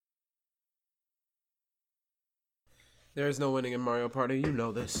There is no winning in Mario Party. You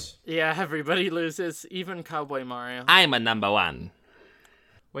know this. Yeah, everybody loses, even Cowboy Mario. I'm a number one.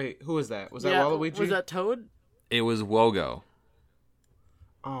 Wait, who was that? Was that Waluigi? Was that Toad? It was Wogo.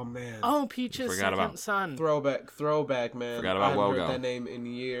 Oh, man. Oh, Peach's second son. Throwback, man. Forgot about I Wogo. haven't heard that name in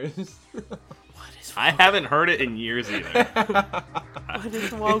years. What is I haven't heard it in years either. What is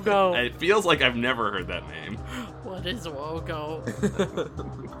Wogo? It feels like I've never heard that name. What is Wogo?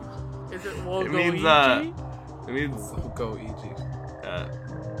 Is it Wogo? It means, it means... Go, E.G.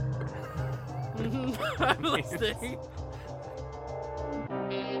 I'm listening.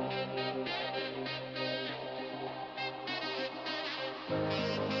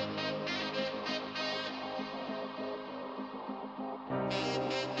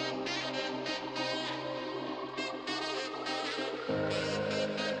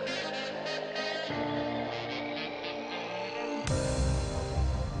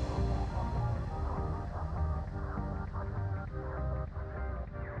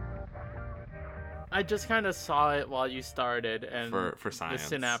 I just kind of saw it while you started, and for science.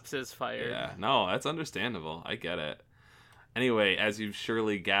 The synapses fired. Yeah, no, that's understandable. I get it. Anyway, as you've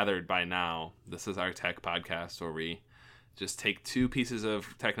surely gathered by now, this is our tech podcast where we just take two pieces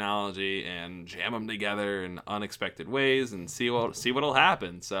of technology and jam them together in unexpected ways and see what'll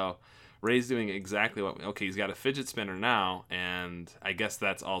happen. So Ray's doing exactly what... Okay, he's got a fidget spinner now, and I guess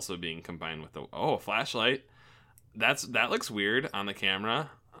that's also being combined with a flashlight. That looks weird on the camera.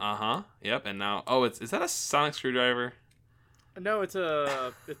 Uh-huh. Yep. And now, is that a sonic screwdriver? No, it's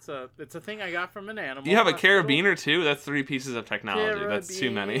a thing I got from an animal. You have a hospital. carabiner too? That's 3 pieces of technology. That's too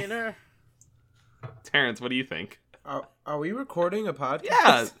many. Terrence, what do you think? Are we recording a podcast?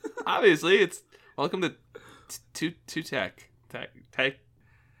 Yeah, obviously. It's welcome to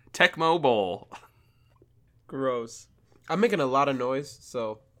Tech Mobile. Gross. I'm making a lot of noise,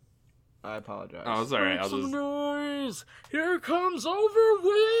 so I apologize. Oh, it's all right. Make some noise. Here comes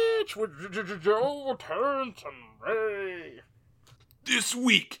OverWhich with Joe, Terrence, and Ray. This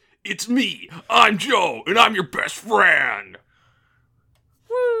week, it's me. I'm Joe, and I'm your best friend.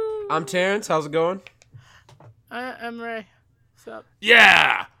 Woo. I'm Terrence. How's it going? I'm Ray. What's up?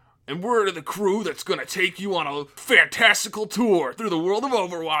 Yeah, and we're the crew that's gonna take you on a fantastical tour through the world of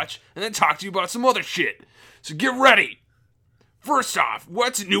Overwatch, and then talk to you about some other shit. So get ready. First off,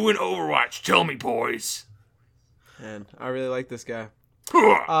 what's new in Overwatch? Tell me, boys. Man, I really like this guy.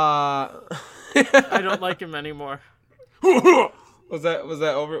 I don't like him anymore. Was that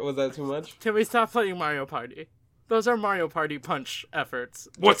over? Was that too much? Can we stop playing Mario Party? Those are Mario Party punch efforts.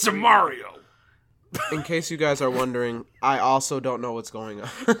 What's a Mario? In case you guys are wondering, I also don't know what's going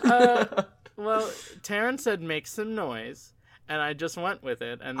on. Well, Terrence said make some noise, and I just went with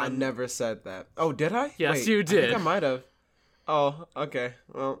it. And then... I never said that. Oh, did I? Yes, Wait, you did. I think I might have. Oh, okay.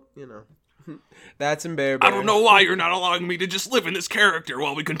 Well, that's embarrassing. I don't know why you're not allowing me to just live in this character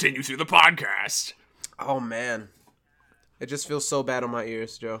while we continue through the podcast. Oh, man. It just feels so bad on my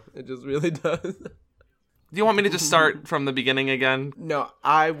ears, Joe. It just really does. Do you want me to just start from the beginning again? No,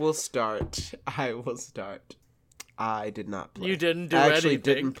 I will start. I did not play. You didn't do I actually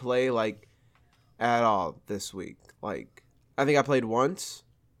anything. didn't play, at all this week. I think I played once.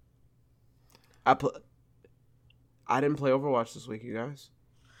 I didn't play Overwatch this week, you guys.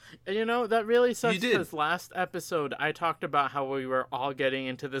 And that really sucks You did. because last episode I talked about how we were all getting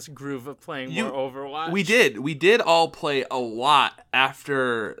into this groove of playing more Overwatch. We did. We did all play a lot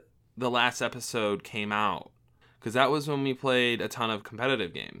after the last episode came out. Because that was when we played a ton of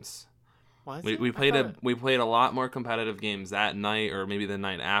competitive games. Was We it? played I thought- we played a lot more competitive games that night or maybe the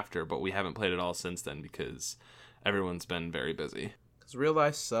night after, but we haven't played it all since then because everyone's been very busy. Because real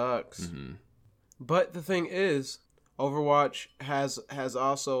life sucks. Mm-hmm. But the thing is, Overwatch has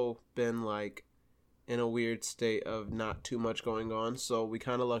also been in a weird state of not too much going on, so we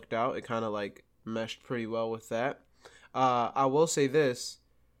kind of lucked out. It kind of meshed pretty well with that. I will say this: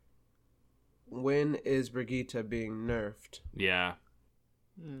 when is Brigitte being nerfed? Yeah.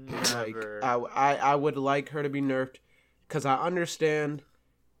 Never. I would like her to be nerfed because I understand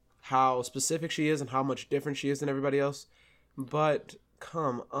how specific she is and how much different she is than everybody else. But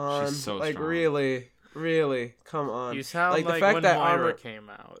come on, She's so strong. really, come on. You sound the like fact when that Moira Armor came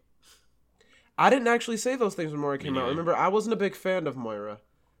out. I didn't actually say those things when Moira came out. neither. Remember, I wasn't a big fan of Moira.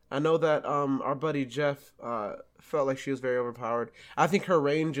 I know that our buddy Jeff felt like she was very overpowered. I think her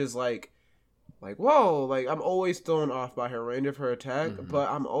range is whoa, I'm always thrown off by her range of her attack,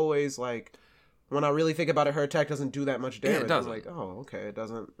 but I'm always when I really think about it, her attack doesn't do that much damage. it doesn't. I'm oh, okay, it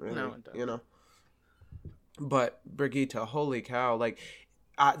doesn't really, No, it doesn't. But Brigitte, holy cow,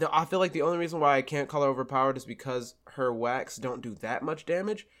 I feel like the only reason why I can't call her overpowered is because her whacks don't do that much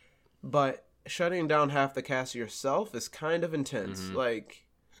damage, but shutting down half the cast yourself is kind of intense. Like,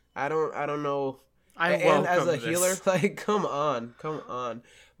 I don't know. And as a healer, like, come on.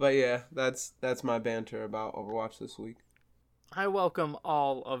 But yeah, that's my banter about Overwatch this week. I welcome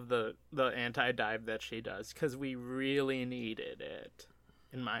all of the anti-dive that she does, because we really needed it,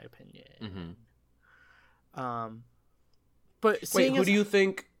 in my opinion. But wait, who do you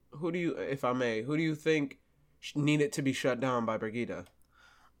think, if I may, who do you think needed to be shut down by Brigitte?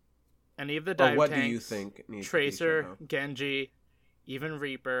 Any of the dive what tanks, do you think needs Tracer, to be shut down? Genji, even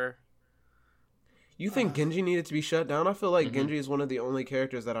Reaper. You think Genji needed to be shut down? I feel like Genji is one of the only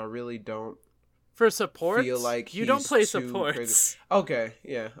characters that I really don't For supports, feel like you don't play too supports. crazy. Okay,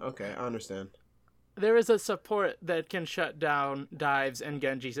 I understand. There is a support that can shut down dives and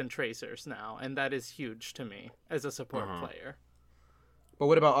Genjis and Tracers now, and that is huge to me as a support player. But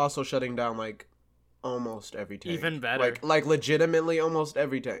what about also shutting down, like, almost every tank? Even better. Like legitimately almost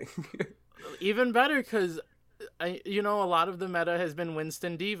every tank. Even better, because a lot of the meta has been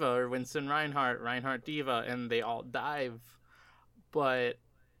Winston Diva or Winston Reinhardt, Reinhardt Diva, and they all dive. But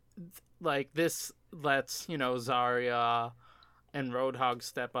like, this lets, Zarya and Roadhog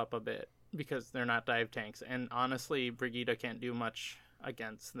step up a bit because they're not dive tanks. And honestly, Brigitte can't do much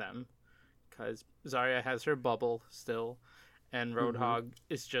against them because Zarya has her bubble still, and Roadhog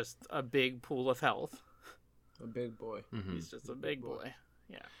is just a big pool of health. A big boy. He's just a big boy.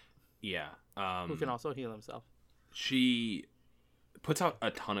 Yeah. Yeah. Who can also heal himself. She puts out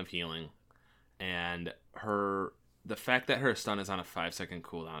a ton of healing, and the fact that her stun is on a 5-second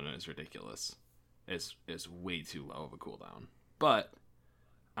cooldown is ridiculous. Is way too low of a cooldown. But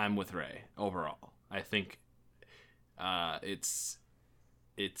I'm with Ray overall. I think it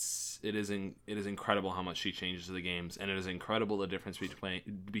is incredible how much she changes the games, and it is incredible the difference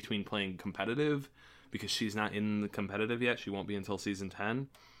between playing competitive, because she's not in the competitive yet. She won't be until season 10.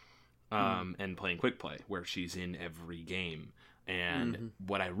 And playing quick play, where she's in every game. And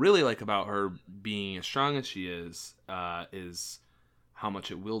what I really like about her being as strong as she is how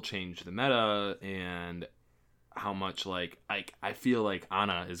much it will change the meta, and how much, like, I feel like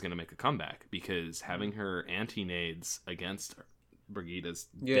Ana is going to make a comeback, because having her anti-nades against Brigitte's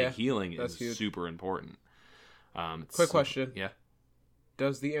big healing is huge. Super important. Quick question. Yeah.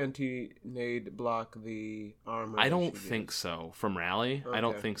 Does the anti-nade block the armor? I don't think so. From Rally, okay. I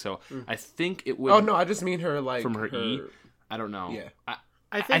don't think so. I think it would. Oh no, I just mean her, like, from her E. I don't know. Yeah,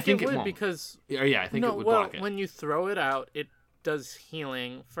 I think it would, because I think it would block it. When you throw it out, it does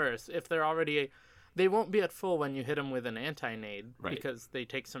healing first. If they're already, they won't be at full when you hit them with an anti-nade, because they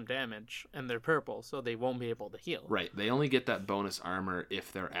take some damage and they're purple, so they won't be able to heal. Right. They only get that bonus armor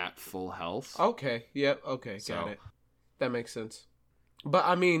if they're at full health. Okay. Yep. Okay. Got it. That makes sense. But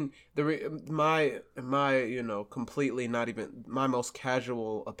I mean, my completely not even my most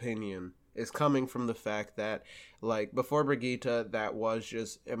casual opinion is coming from the fact that, like, before Brigitte, that was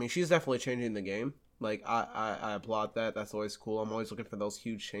just, I mean, she's definitely changing the game. Like, I applaud that. That's always cool. I'm always looking for those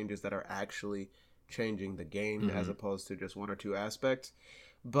huge changes that are actually changing the game, as opposed to just one or two aspects.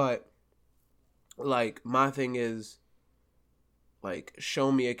 But, like, my thing is, like,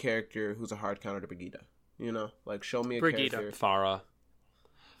 show me a character who's a hard counter to Brigitte. Like, show me a character. Pharah.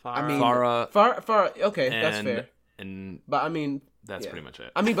 I mean, Pharah. Okay, that's fair. But I mean, that's pretty much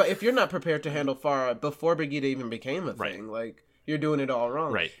it. I mean, but if you're not prepared to handle Pharah before Brigitte even became a thing, like, you're doing it all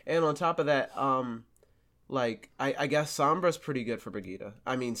wrong. Right. And on top of that, like, I guess Sombra's pretty good for Brigitte.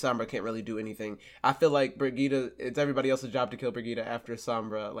 I mean, Sombra can't really do anything. I feel like Brigitte, it's everybody else's job to kill Brigitte after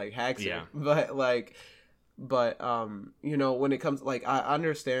Sombra, like, hacks her. But when it comes, like, I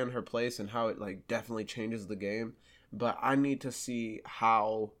understand her place and how it, like, definitely changes the game. But I need to see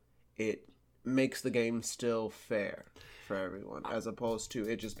how it makes the game still fair for everyone, as opposed to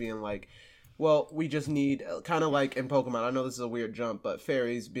it just being like, well, we just need, kind of like in Pokemon. I know this is a weird jump, but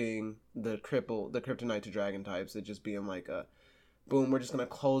fairies being the kryptonite to dragon types, it just being like a boom, we're just gonna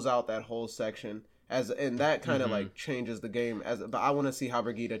close out that whole section, and that kind of like changes the game. But I want to see how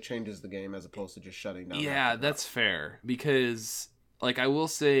Brigitte changes the game as opposed to just shutting down. Yeah, that's fair, because, like, I will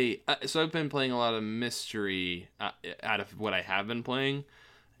say, so I've been playing a lot of Mystery out of what I have been playing,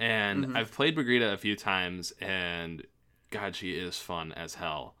 and I've played Brigitte a few times, and God, she is fun as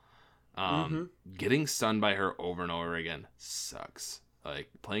hell. Getting stunned by her over and over again sucks. Like,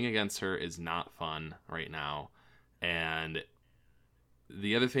 playing against her is not fun right now. And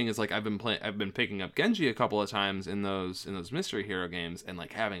the other thing is, like, I've been picking up Genji a couple of times in those Mystery Hero games, and,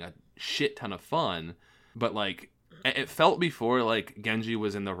 like, having a shit ton of fun, but, like, it felt before like Genji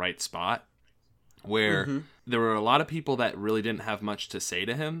was in the right spot, where there were a lot of people that really didn't have much to say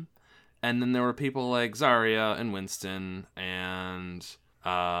to him, and then there were people like Zarya and Winston and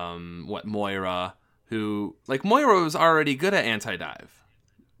Moira, who, like, Moira was already good at anti-dive.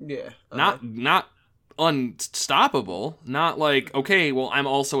 Yeah. Not unstoppable. Not like, okay, well, I'm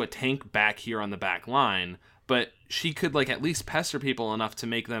also a tank back here on the back line, but she could, like, at least pester people enough to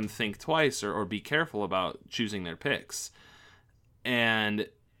make them think twice or be careful about choosing their picks. And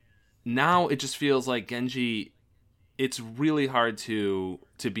now it just feels like Genji, it's really hard to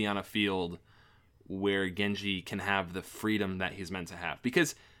be on a field where Genji can have the freedom that he's meant to have.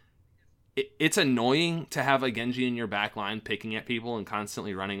 Because it's annoying to have a Genji in your back line picking at people and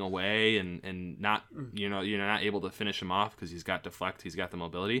constantly running away and not, you're not able to finish him off because he's got deflect, he's got the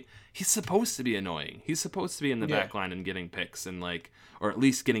mobility. He's supposed to be annoying. He's supposed to be in the back line and getting picks and, like, or at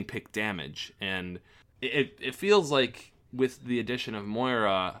least getting pick damage. And it feels like with the addition of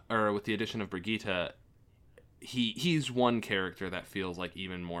Moira, or with the addition of Brigitte, he's one character that feels like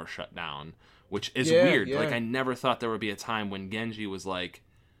even more shut down, which is weird. Yeah. Like, I never thought there would be a time when Genji was, like,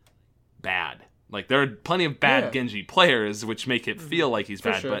 bad. Like, there are plenty of bad Genji players, which make it feel like he's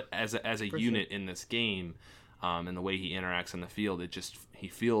bad. Sure. But as a unit in this game, and the way he interacts on the field, he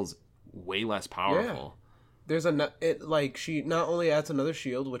feels way less powerful. Yeah. She not only adds another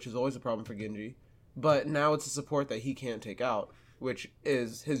shield, which is always a problem for Genji, but now it's a support that he can't take out, which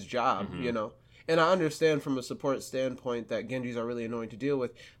is his job, And I understand from a support standpoint that Genjis are really annoying to deal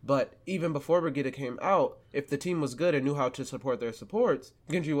with, but even before Brigitte came out, if the team was good and knew how to support their supports,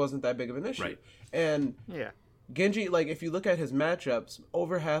 Genji wasn't that big of an issue. Right. And Genji, like, if you look at his matchups,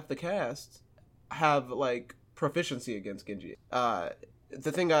 over half the casts have, like, proficiency against Genji.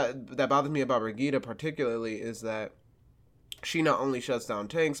 The thing that bothers me about Brigitte particularly is that she not only shuts down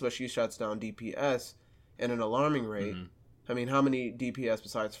tanks, but she shuts down DPS at an alarming rate. I mean, how many DPS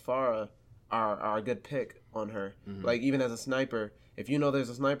besides Pharah are a good pick on her? Like, even as a sniper, if you know there's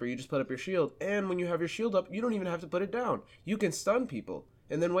a sniper, you just put up your shield, and when you have your shield up, you don't even have to put it down. You can stun people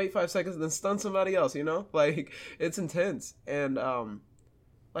and then wait 5 seconds and then stun somebody else, like, it's intense. And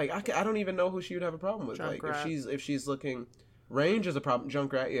like, I don't even know who she would have a problem with. Junkrat. Like, if she's looking, range is a problem.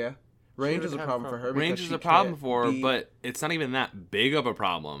 Junkrat, range is a problem for her. Range is a problem for her, but it's not even that big of a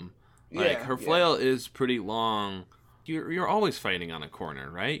problem. Like, her flail is pretty long. You're always fighting on a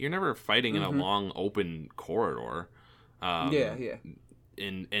corner, right? You're never fighting in a long open corridor. And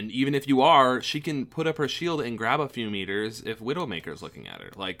even if you are, she can put up her shield and grab a few meters if Widowmaker's looking at her.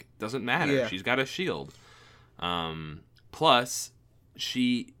 Like, doesn't matter. Yeah. She's got a shield. Plus,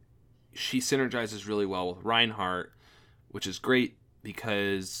 she synergizes really well with Reinhardt, which is great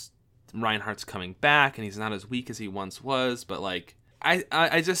because Reinhardt's coming back and he's not as weak as he once was. But, like,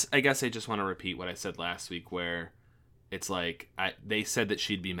 I guess I just want to repeat what I said last week, where it's like, they said that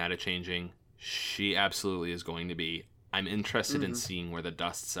she'd be meta changing. She absolutely is going to be. I'm interested in seeing where the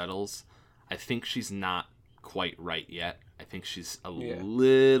dust settles. I think she's not quite right yet. I think she's a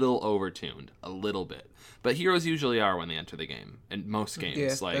little overtuned, a little bit. But heroes usually are when they enter the game. In most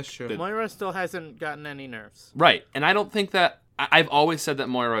games, that's true. Moira still hasn't gotten any nerfs. Right, and I don't think that. I've always said that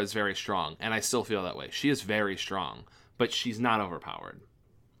Moira is very strong, and I still feel that way. She is very strong, but she's not overpowered.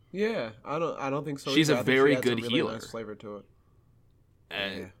 Yeah, I don't think so. She's a very good really healer. Nice flavor to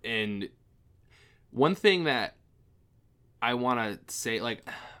it. And one thing that I want to say, like,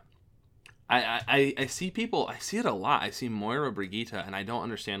 I see people, I see it a lot. I see Moira, Brigitte, and I don't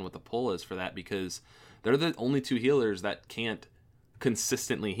understand what the pull is for that, because they're the only two healers that can't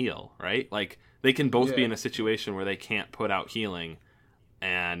consistently heal, right? Like, they can both be in a situation where they can't put out healing,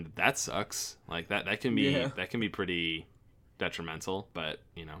 and that sucks. Like, that can be pretty detrimental, but,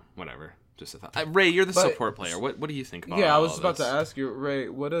 whatever. Just a thought. Ray, you're the support player. What do you think about all this? Yeah, I was about to ask you, Ray,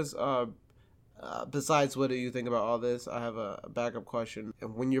 what is besides what do you think about all this? I have a backup question.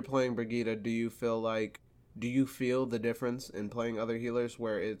 When you're playing Brigitte, do you feel the difference in playing other healers,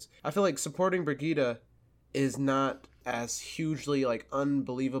 where I feel like supporting Brigitte is not as hugely, like,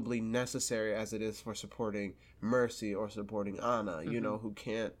 unbelievably necessary as it is for supporting Mercy or supporting Ana, who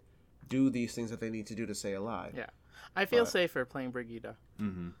can't do these things that they need to do to stay alive. Yeah. I feel safer playing Brigitte.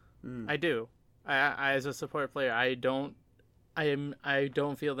 I do. I as a support player, I don't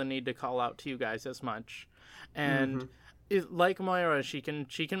feel the need to call out to you guys as much, and like Moira, she can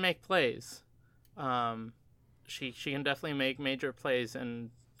make plays. She can definitely make major plays and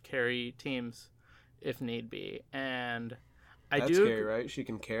carry teams if need be. And that's scary, right? She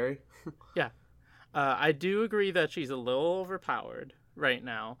can carry. Yeah, I do agree that she's a little overpowered right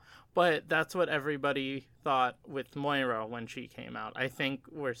now, but that's what everybody thought with Moira when she came out. I think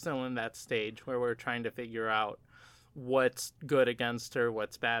we're still in that stage where we're trying to figure out what's good against her,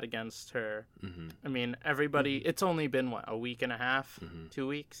 what's bad against her. I mean, everybody, it's only been, a week and a half, 2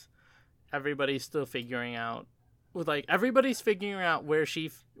 weeks? Everybody's still figuring out like everybody's figuring out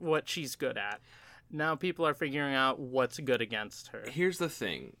what she's good at. Now people are figuring out what's good against her. Here's the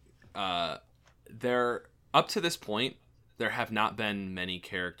thing. There, up to this point, there have not been many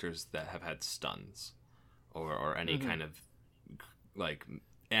characters that have had stuns or any kind of like,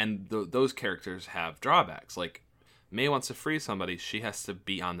 and those characters have drawbacks. Like, Mei wants to free somebody, she has to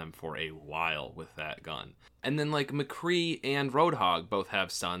be on them for a while with that gun. And then like McCree and Roadhog both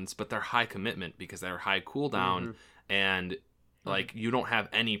have stuns, but they're high commitment because they're high cooldown and like you don't have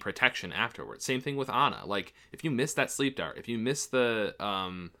any protection afterwards. Same thing with Ana. Like if you miss that sleep dart, if you miss the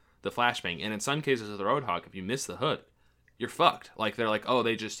flashbang, and in some cases with the Roadhog, if you miss the hood, you're fucked. Like they're like, oh,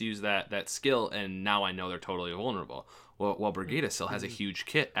 they just used that skill and now I know they're totally vulnerable. Well, Brigitte still has a huge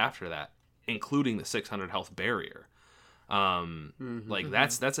kit after that, including the 600 health barrier. Like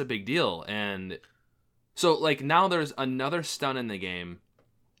that's a big deal. And so like now there's another stun in the game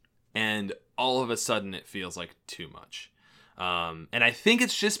and all of a sudden it feels like too much. And I think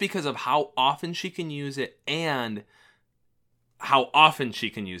it's just because of how often she can use it and how often she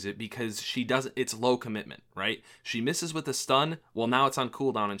can use it, because she doesn't, it's low commitment, right? She misses with the stun. Well, now it's on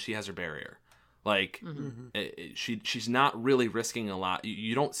cooldown and she has her barrier. Like she's not really risking a lot.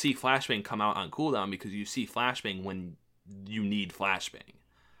 You don't see flashbang come out on cooldown because you see flashbang when you need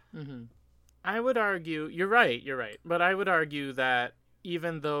flashbang. I would argue you're right, but I would argue that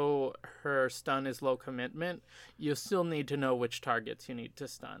even though her stun is low commitment, you still need to know which targets you need to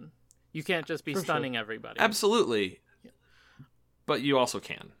stun. You can't just be stunning everybody. Absolutely. But you also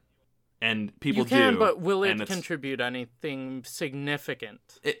can. And people do. You can, but will it contribute anything significant?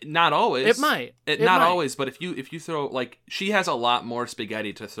 Not always. It might. Not always, but if you throw, like, she has a lot more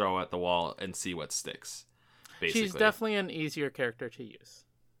spaghetti to throw at the wall and see what sticks. Basically. She's definitely an easier character to use.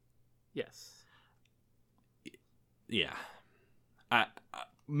 Yes. Yeah.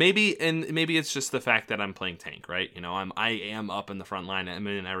 Maybe it's just the fact that I'm playing tank, right? You know, I am up in the front line. I'm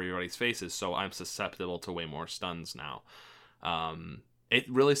in everybody's faces, so I'm susceptible to way more stuns now. It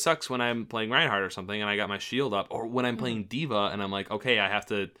really sucks when I'm playing Reinhardt or something and I got my shield up, or when I'm playing D.Va and I'm like, okay, I have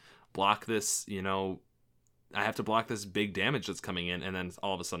to block this, you know, I have to block this big damage that's coming in, and then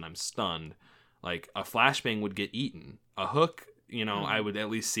all of a sudden I'm stunned. Like, a flashbang would get eaten. A hook, you know, I would at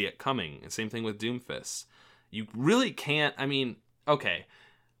least see it coming. And same thing with Doomfist. You really can't, I mean, okay,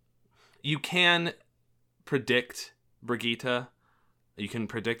 you can predict Brigitte, you can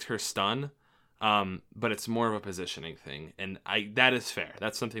predict her stun, but it's more of a positioning thing, and that is fair.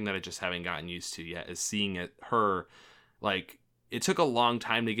 That's something that I just haven't gotten used to yet, is seeing her, like, it took a long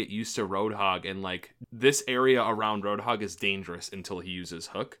time to get used to Roadhog, and like, this area around Roadhog is dangerous until he uses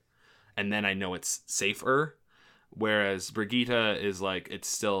hook, and then I know it's safer. Whereas Brigitte is like, it's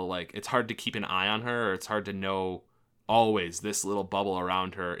still like, it's hard to keep an eye on her, or it's hard to know always this little bubble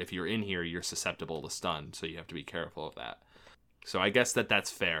around her. If you're in here, you're susceptible to stun, so you have to be careful of that. So I guess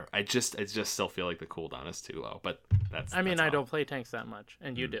that's fair. I just still feel like the cooldown is too low, but that's. I mean, I don't play tanks that much,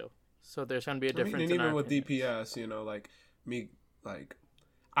 and you do, so there's gonna be a difference. And even with DPS, you know, like me, like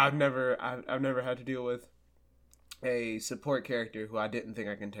I've never had to deal with a support character who I didn't think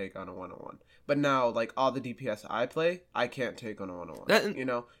I can take on a 1-on-1. But now, like, all the DPS I play, I can't take on a 1-on-1, you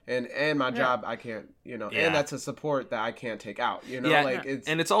know? And my job, I can't, you know? And that's a support that I can't take out, you know?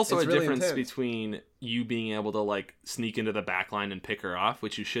 And it's also a really difference intense. between you being able to, like, sneak into the back line and pick her off,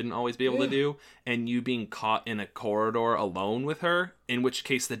 which you shouldn't always be able to do, and you being caught in a corridor alone with her, in which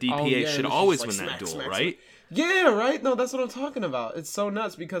case the DPA should always win that duel, right? Yeah, right? No, that's what I'm talking about. It's so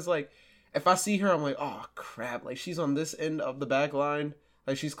nuts because, like, if I see her, I'm like, oh, crap. Like, she's on this end of the back line.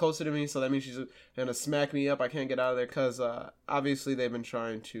 Like, she's closer to me, so that means she's going to smack me up. I can't get out of there because, obviously, they've been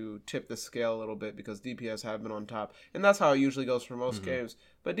trying to tip the scale a little bit because DPS have been on top. And that's how it usually goes for most games.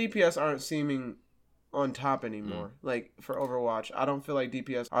 But DPS aren't seeming on top anymore. Like, for Overwatch, I don't feel like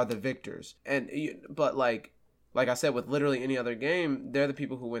DPS are the victors. But, like I said, with literally any other game, they're the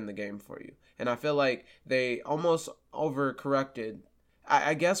people who win the game for you. And I feel like they almost overcorrected.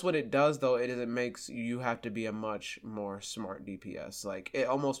 I guess what it does, though, it makes you have to be a much more smart DPS. Like, it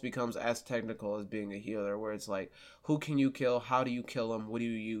almost becomes as technical as being a healer, where it's like, who can you kill? How do you kill them? What do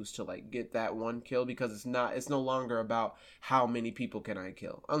you use to, like, get that one kill? Because it's no longer about how many people can I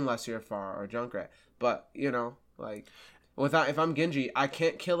kill, unless you're Pharah or Junkrat. But, you know, like, if I'm Genji, I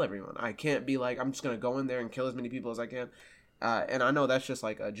can't kill everyone. I can't be like, I'm just going to go in there and kill as many people as I can. And I know that's just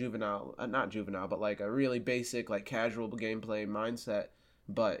like a not juvenile, but like a really basic, like, casual gameplay mindset.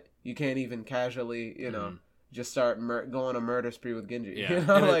 But you can't even casually, you know, just start go on a murder spree with Genji. Yeah. You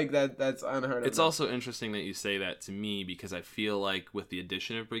know, like that's unheard of. It's also interesting that you say that to me, because I feel like with the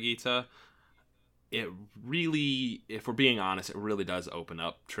addition of Brigitte, it really, if we're being honest, it really does open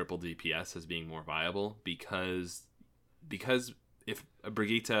up triple DPS as being more viable because if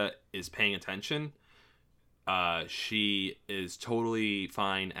Brigitte is paying attention, she is totally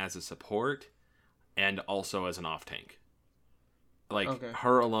fine as a support and also as an off tank. Like,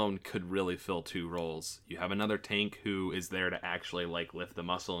 her alone could really fill 2 roles. You have another tank who is there to actually, like, lift the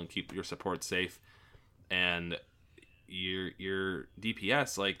muscle and keep your support safe. And your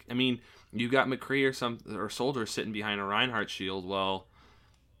DPS, like, I mean, you got McCree or Soldier sitting behind a Reinhardt shield. Well,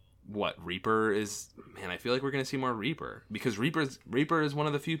 what, Reaper is... Man, I feel like we're going to see more Reaper. Because Reaper is one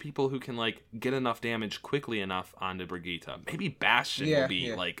of the few people who can, like, get enough damage quickly enough onto Brigitte. Maybe Bastion will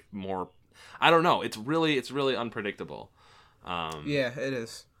be, like, more... I don't know. It's really unpredictable. Yeah, it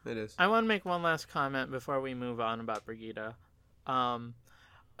is. I want to make one last comment before we move on about Brigitte.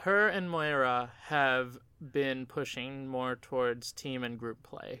 Her and Moira have been pushing more towards team and group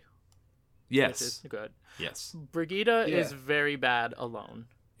play. Yes. Which is good. Yes. Brigitte is very bad alone.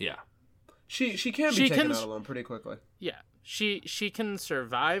 Yeah. She can be taken out alone pretty quickly. Yeah. She can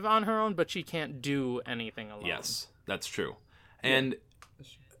survive on her own, but she can't do anything alone. Yes, that's true. And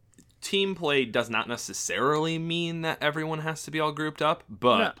team play does not necessarily mean that everyone has to be all grouped up,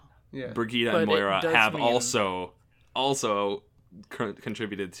 but Brigitte and Moira have also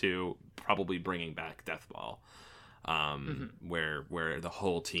contributed to probably bringing back Deathball, where the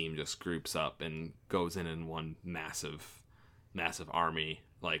whole team just groups up and goes in one massive army,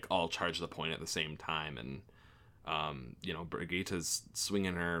 like all charge the point at the same time, and Brigitte's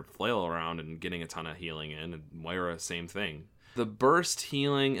swinging her flail around and getting a ton of healing in, and Moira same thing. The burst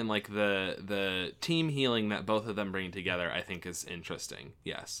healing and like the team healing that both of them bring together, I think is interesting.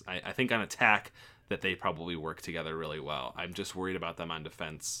 Yes, I think on attack that they probably work together really well. I'm just worried about them on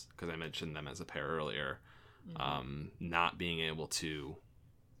defense because I mentioned them as a pair earlier, not being able to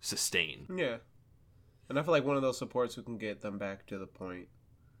sustain. Yeah, and I feel like one of those supports who can get them back to the point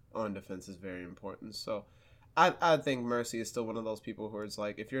on defense is very important. So I think Mercy is still one of those people who is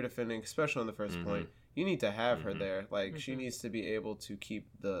like, if you're defending, especially on the first point, you need to have her there. Like, she needs to be able to keep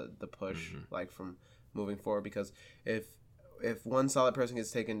the push, like, from moving forward. Because if one solid person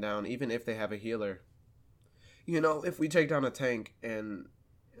gets taken down, even if they have a healer, if we take down a tank and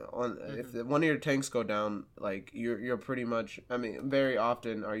if one of your tanks go down, like, you're pretty much, I mean, very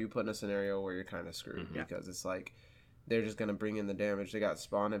often are you put in a scenario where you're kind of screwed because it's like, they're just going to bring in the damage. They got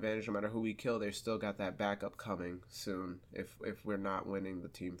spawn advantage. No matter who we kill, they still got that backup coming soon if we're not winning the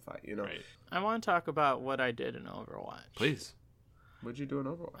team fight, Right. I want to talk about what I did in Overwatch. Please. What'd you do in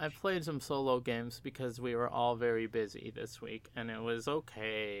Overwatch? I played some solo games because we were all very busy this week, and it was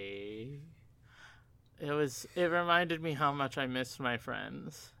okay. It reminded me how much I missed my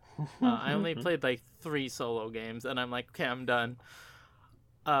friends. I only played like 3 solo games, and I'm like, okay, I'm done.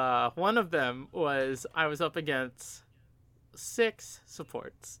 One of them was I was up against 6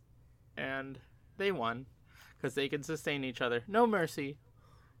 supports, and they won because they could sustain each other. No mercy,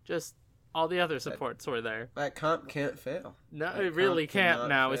 just all the other supports were there. That comp can't fail. No, it really can't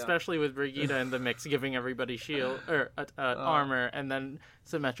now, especially with Brigitte in the mix, giving everybody shield or armor, and then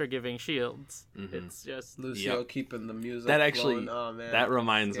Symmetra giving shields. It's just Lucio keeping the music. That actually, oh, man, that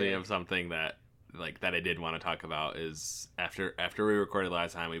reminds me of something that I did want to talk about. Is after we recorded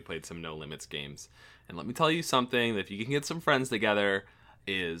last time, we played some No Limits games, and let me tell you something that if you can get some friends together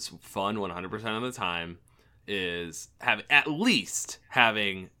is fun 100% of the time. Is at least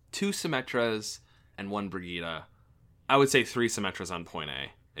having 2 Symmetras and 1 Brigitte. I would say 3 Symmetras on point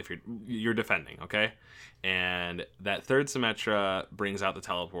A if you're defending, okay? And that 3rd Symmetra brings out the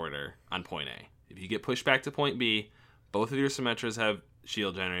teleporter on point A. If you get pushed back to point B, both of your Symmetras have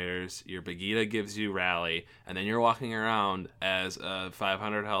shield generators, your Brigitte gives you rally, and then you're walking around as a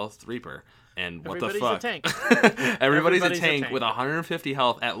 500 health Reaper. And what the fuck? Everybody's a tank. Everybody's a tank with 150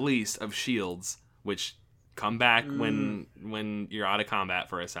 health at least of shields, which come back when you're out of combat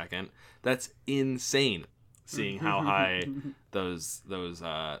for a second. That's insane. Seeing how high those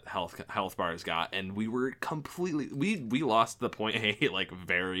health bars got, and we were completely we lost the point A like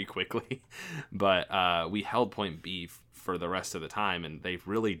very quickly, but we held point B for the rest of the time, and they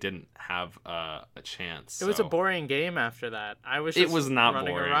really didn't have a chance. It was a boring game after that. It was not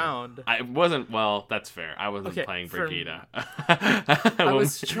running boring. Around. I wasn't. Well, that's fair. I wasn't playing Brigitte.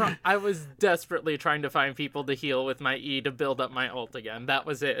 I was desperately trying to find people to heal with my E to build up my ult again. That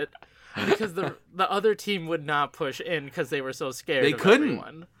was it. Because the other team would not push in because they were so scared. They couldn't.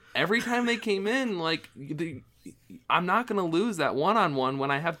 Everyone. Every time they came in, like, I'm not gonna lose that 1-on-1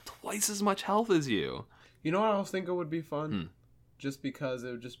 when I have twice as much health as you. You know what I was thinking would be fun? just because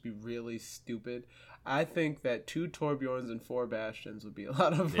it would just be really stupid. I think that 2 Torbjorns and 4 Bastions would be a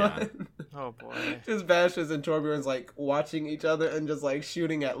lot of fun. Oh boy. Just Bastions and Torbjorns like watching each other and just like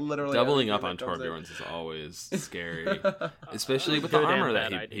shooting at literally Doubling up on everything that comes in. Torbjorns is always scary, especially with the Good armor and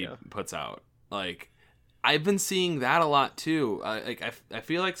that bad he idea. puts out. Like, I've been seeing that a lot too. I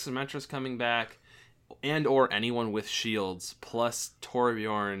feel like Symmetra's coming back, and or anyone with shields plus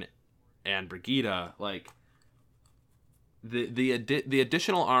Torbjorn and Brigitte. Like, the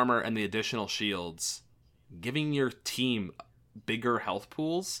additional armor and the additional shields, giving your team bigger health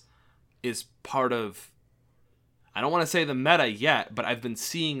pools is part of, I don't want to say the meta yet, but I've been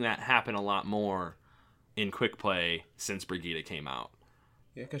seeing that happen a lot more in quick play since Brigitte came out.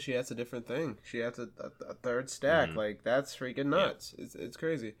 Yeah, because she has a different thing. She has a third stack. Mhm. Like, that's freaking nuts. Yeah. It's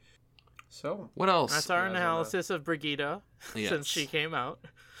crazy. So, What else? That's our analysis of Brigitte Yes. since she came out.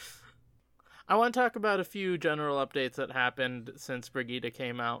 I want to talk about a few general updates that happened since Brigitte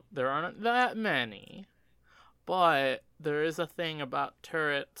came out. There aren't that many, but there is a thing about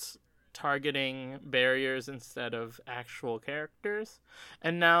turrets targeting barriers instead of actual characters.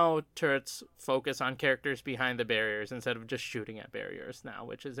 And now turrets focus on characters behind the barriers instead of just shooting at barriers now,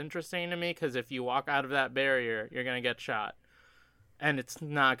 which is interesting to me because if you walk out of that barrier, you're going to get shot. And it's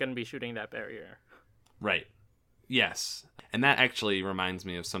not going to be shooting that barrier. Right. Yes. And that actually reminds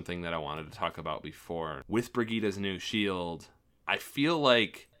me of something that I wanted to talk about before. With Brigitte's new shield, I feel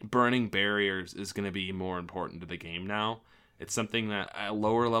like burning barriers is going to be more important to the game now. It's something that at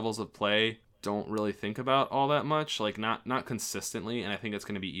lower levels of play don't really think about all that much, like not consistently, and I think it's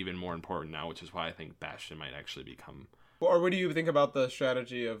going to be even more important now, which is why I think Bastion might actually become... or what do you think about the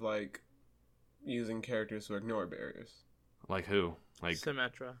strategy of, like, using characters who ignore barriers? Like who? Like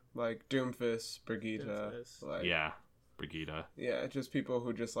Symmetra. Like Doomfist, Brigitte, Doomfist. like yeah, Brigitte. yeah, just people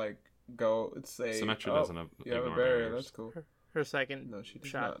who just like go and say, Symmetra "Oh, doesn't you have a ignore barrier, barriers. that's cool." Her second No, she does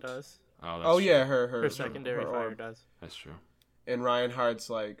shot not. does. Oh, that's Oh true. yeah, Her secondary her fire orb. does. That's true. And Reinhardt's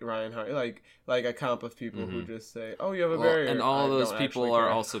like a comp of people who just say, "Oh, you have a Well, barrier," and all I of those don't people actually are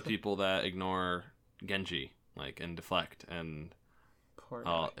care. also people that ignore Genji, like, and deflect, and Poor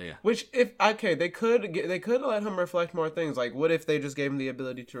guy. yeah. Which, if okay, they could let him reflect more things. Like, what if they just gave him the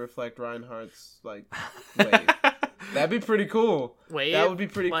ability to reflect Reinhardt's like wave? That'd be pretty cool. Wait, That would be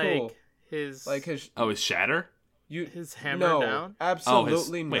pretty like cool. His Like his Shatter? his hammer no, down.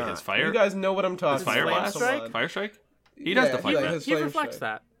 absolutely wait, not. his fire? You guys know what I'm talking His Fire about. Blast? Come Strike? on. Fire Strike? He does Yeah, deflect like that. his He flame reflects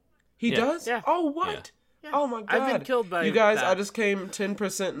strike. that. He Yeah. does? Yeah. Oh, what? Yeah. Oh my god! I've been killed by you guys. that. I just came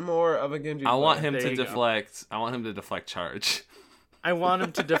 10% more of a Genji. I want player. him There to you go. deflect. I want him to deflect charge. I want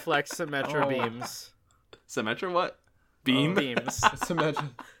him to deflect Symmetra Oh. beams. Symmetra what? Beam? Beams. Just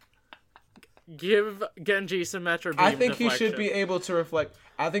imagine. Give Genji Symmetra beam I think he deflection. should be able to reflect.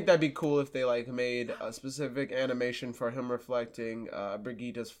 I think that'd be cool if they like made a specific animation for him reflecting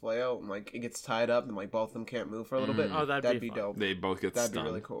Brigitte's flail, and like it gets tied up, and like both of them can't move for a little bit. Oh, that'd be fun. dope. They both get That'd stunned. be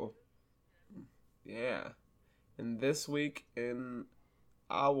really cool. Yeah. And this week in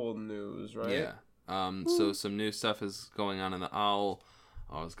Owl news, right? Yeah. So some new stuff is going on in the Owl.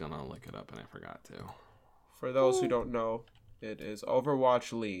 I was gonna look it up and I forgot to. For those who don't know, it is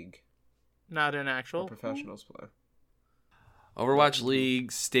Overwatch League, Not an where actual. professionals play. Overwatch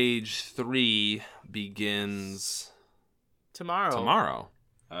League Stage 3 begins tomorrow.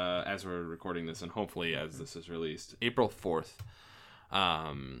 As we're recording this, and hopefully as this is released, April 4th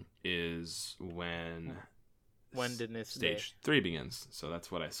is when When did Stage 3 begins. So that's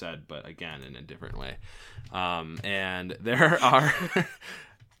what I said, but again, in a different way. And there are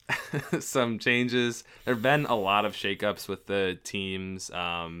some changes. There have been a lot of shakeups with the teams,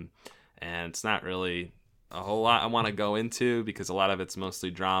 and it's not really a whole lot I want to go into because a lot of it's mostly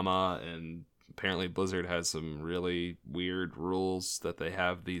drama, and apparently Blizzard has some really weird rules that they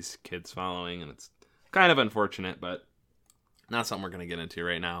have these kids following, and it's kind of unfortunate, but not something we're going to get into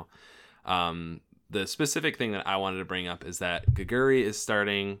right now. The specific thing that I wanted to bring up is that Gaguri is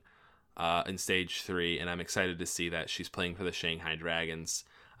starting in Stage 3, and I'm excited to see that she's playing for the Shanghai Dragons.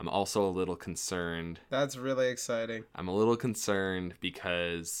 I'm also a little concerned. That's really exciting. I'm a little concerned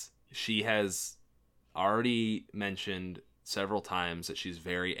because she has already mentioned several times that she's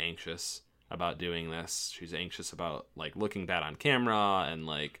very anxious about doing this. She's anxious about like looking bad on camera and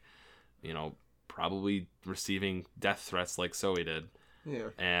like, you know, probably receiving death threats like Zoe did. Yeah.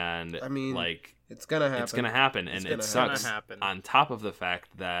 And I mean, like it's gonna happen. it's gonna happen, and It's it gonna sucks. happen. On top of the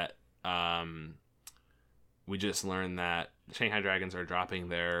fact that we just learned that Shanghai Dragons are dropping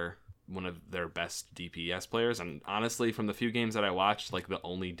one of their best DPS players, and honestly, from the few games that I watched, like the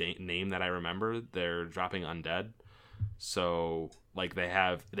only name that I remember, they're dropping Undead. So Like they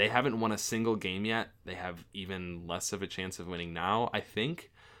haven't won a single game yet. They have even less of a chance of winning now, I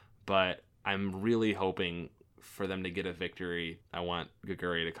think. But I'm really hoping for them to get a victory. I want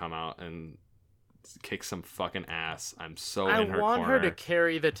Gaguri to come out and kick some fucking ass. I'm so in her corner. I want her to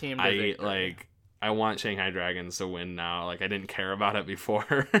carry the team to victory. I want Shanghai Dragons to win now. Like I didn't care about it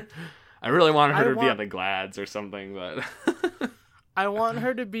before. I really wanted her to be on the Glads or something, but I want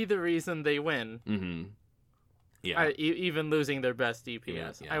her to be the reason they win. Mm-hmm. Yeah. Even losing their best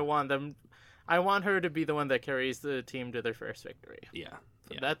DPS. Yeah. I want her to be the one that carries the team to their first victory. Yeah.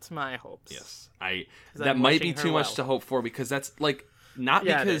 So that's my hopes. Yes. That might be too much to hope for, because that's like not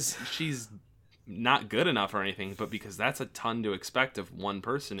because she's not good enough or anything, but because that's a ton to expect of one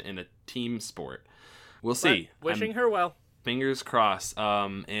person in a team sport. We'll see. Wishing her well. Fingers crossed.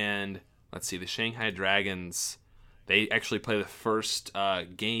 And let's see, the Shanghai Dragons, they actually play the first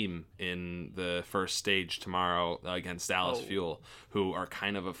game in the first stage tomorrow against Dallas Fuel, who are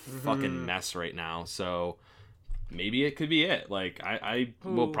kind of a fucking mess right now. So maybe it could be it. Like I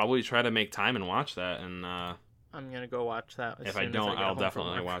will probably try to make time and watch that. And I'm gonna go watch that. If I don't, I'll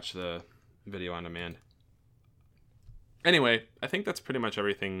definitely watch the video on demand. Anyway, I think that's pretty much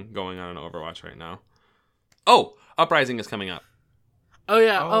everything going on in Overwatch right now. Oh, Uprising is coming up. Oh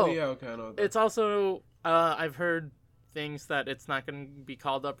yeah. Yeah. Okay, I know that. It's also I've heard things that it's not going to be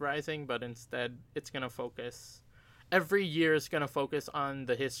called Uprising, but instead it's going to focus. Every year is going to focus on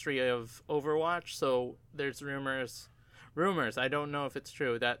the history of Overwatch. So there's rumors. I don't know if it's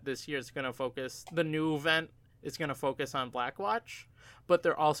true that this year is going to focus. The new event is going to focus on Blackwatch, but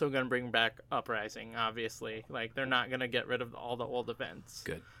they're also going to bring back Uprising. Obviously, like they're not going to get rid of all the old events.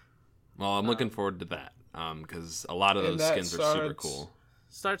 Good. Well, I'm looking forward to that because a lot of those skins are super cool.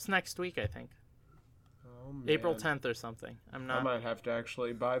 Starts next week, I think. Oh, man. April 10th or something. I might have to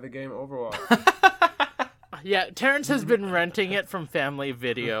actually buy the game Overwatch. Yeah, Terrence has been renting it from Family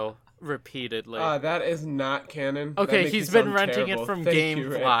Video repeatedly. That is not canon. Okay, he's been renting it from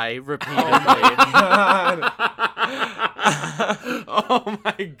GameFly repeatedly. Oh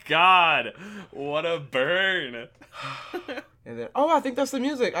my god. What a burn. And then, I think that's the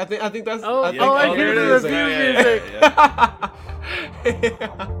music. I think that's. I hear the review music. Yeah.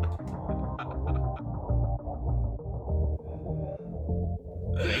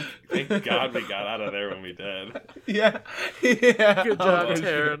 Thank God we got out of there when we did. Yeah. Good job,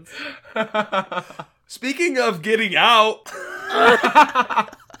 Terrence. Speaking of getting out,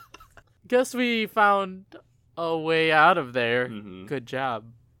 guess we found a way out of there. Mm-hmm. Good job.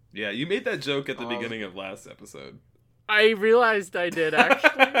 Yeah, you made that joke at the beginning of last episode. I realized I did,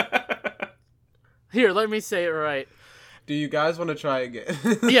 actually. Here, let me say it right. Do you guys want to try again?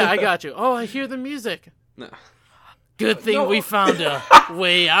 Yeah, I got you. Oh, I hear the music. No. Good thing we found a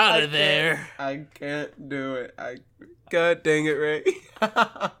way out of there. I can't do it. God dang it, Ray.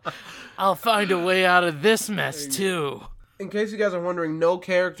 I'll find a way out of this mess, too. In case you guys are wondering, no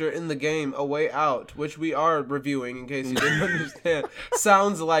character in the game, A Way Out, which we are reviewing in case you didn't understand,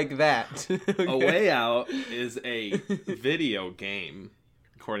 sounds like that. Okay? A Way Out is a video game,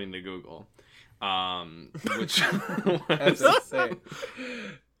 according to Google. Which That's insane.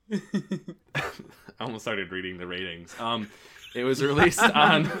 I almost started reading the ratings. It was released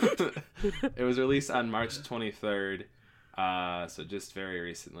on March 23rd. So just very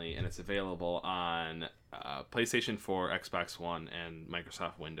recently, and it's available on PlayStation 4, Xbox One, and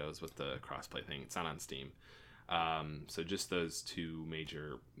Microsoft Windows with the crossplay thing. It's not on Steam. So just those two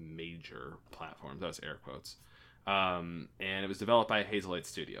major platforms. That was air quotes. And it was developed by Hazelight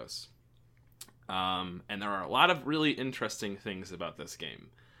Studios. And there are a lot of really interesting things about this game.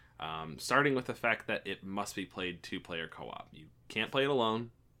 Starting with the fact that it must be played 2-player co-op. You can't play it alone,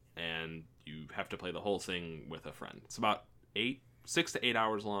 and you have to play the whole thing with a friend. It's about 6 to 8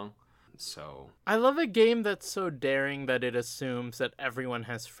 hours long. So I love a game that's so daring that it assumes that everyone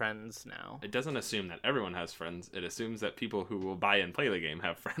has friends now. It doesn't assume that everyone has friends. It assumes that people who will buy and play the game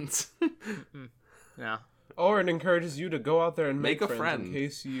have friends. Yeah. Or it encourages you to go out there and make a friends friend in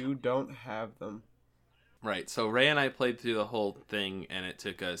case you don't have them. Right. So Ray and I played through the whole thing, and it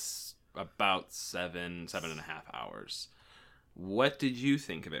took us about 7.5 hours. What did you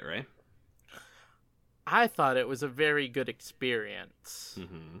think of it, Ray? I thought it was a very good experience.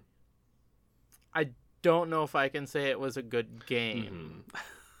 Mm-hmm. I don't know if I can say it was a good game,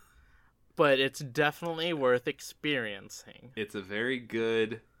 but it's definitely worth experiencing. It's a very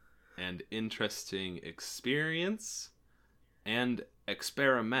good and interesting experience and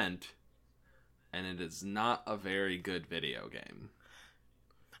experiment, and it is not a very good video game.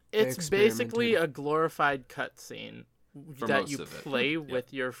 It's basically a glorified cutscene that you play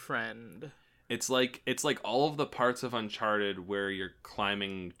with your friend. It's like all of the parts of Uncharted where you're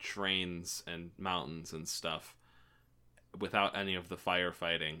climbing trains and mountains and stuff without any of the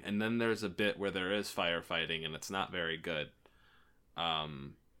firefighting. And then there's a bit where there is firefighting and it's not very good.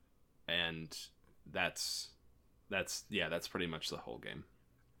 And that's pretty much the whole game.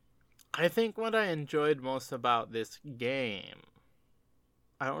 I think what I enjoyed most about this game,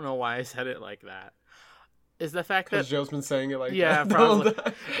 I don't know why I said it like that, is the fact that... Because Joe's been saying it like yeah, that. probably.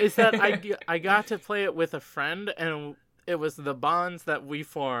 Is that I got to play it with a friend, and it was the bonds that we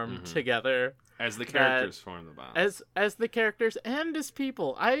formed together. As the characters form the bonds. As the characters and as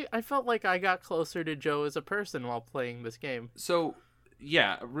people. I felt like I got closer to Joe as a person while playing this game. So,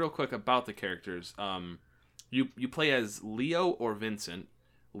 yeah, real quick about the characters. You play as Leo or Vincent.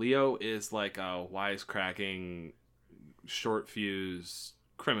 Leo is like a wisecracking, short fuse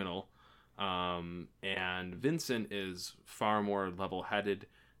criminal. And Vincent is far more level-headed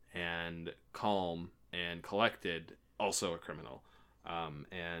and calm and collected, also a criminal.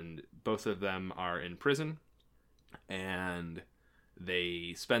 And both of them are in prison, and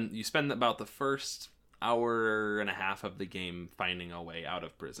you spend about the first hour and a half of the game finding a way out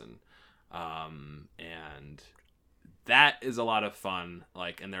of prison. And that is a lot of fun.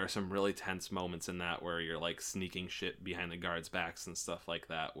 Like, and there are some really tense moments in that where you're like sneaking shit behind the guards' backs and stuff like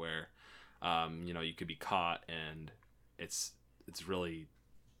that, where you could be caught, and it's really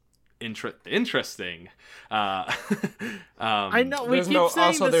interesting. I know we keep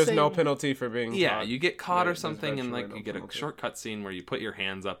saying there's same... no penalty for being caught. You get caught or something, and like you get a short cut scene where you put your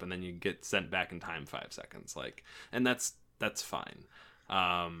hands up and then you get sent back in time 5 seconds, like, and that's fine.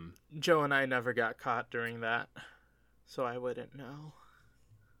 Joe and I never got caught during that, so I wouldn't know.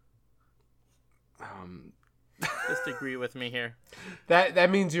 Just agree with me here.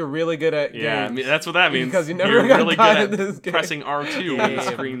 That means you're really good at games. Yeah, I mean, that's what that means. Because you never you're got really caught good in this at game. pressing R2 when the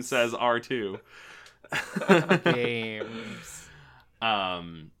screen says R2. Games.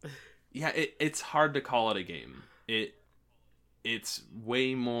 Yeah, it's hard to call it a game. It's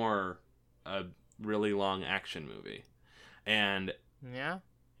way more a really long action movie, and yeah,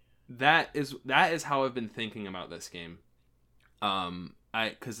 that is how I've been thinking about this game.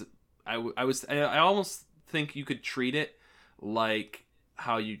 I almost think you could treat it like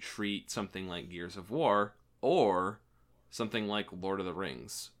how you treat something like Gears of War or something like Lord of the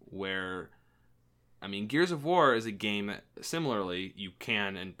Rings, where, I mean, Gears of War is a game that similarly you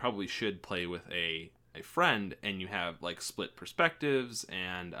can and probably should play with a friend, and you have like split perspectives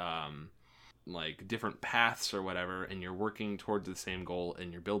and like different paths or whatever, and you're working towards the same goal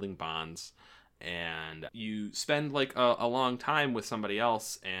and you're building bonds, and you spend like a long time with somebody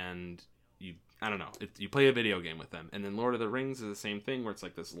else, and you play a video game with them. And then Lord of the Rings is the same thing, where it's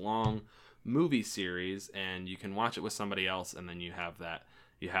like this long movie series, and you can watch it with somebody else, and then you have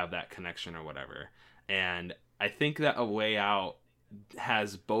that connection or whatever. And I think that A Way Out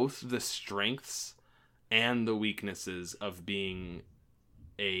has both the strengths and the weaknesses of being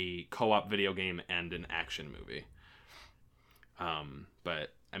a co-op video game and an action movie.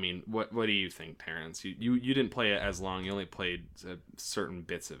 But I mean, what do you think, Terrence? You didn't play it as long. You only played certain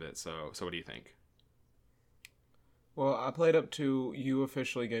bits of it. So what do you think? Well, I played up to you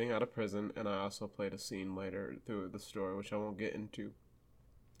officially getting out of prison, and I also played a scene later through the story, which I won't get into.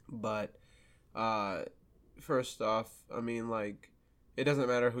 But first off, I mean, like, it doesn't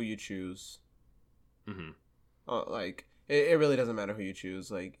matter who you choose. Like, it really doesn't matter who you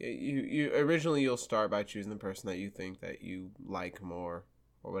choose. Like, you originally you'll start by choosing the person that you think that you like more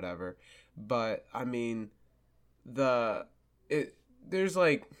or whatever. But I mean, there's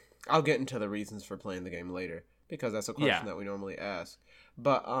like, I'll get into the reasons for playing the game later, because that's a question that we normally ask.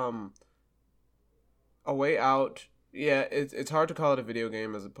 But A Way Out, yeah, it's hard to call it a video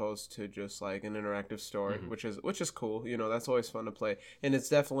game as opposed to just like an interactive story, which is cool. You know, that's always fun to play, and it's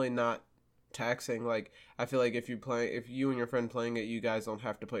definitely not taxing. Like, I feel like if you and your friend playing it, you guys don't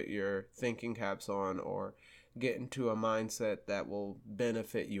have to put your thinking caps on or get into a mindset that will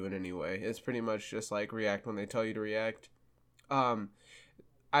benefit you in any way. It's pretty much just like react when they tell you to react.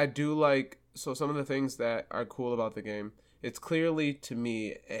 I do like, so some of the things that are cool about the game, it's clearly to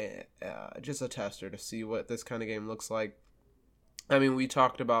me just a tester to see what this kind of game looks like. I mean, we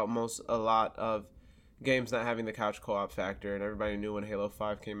talked about a lot of games not having the couch co-op factor, and everybody knew when Halo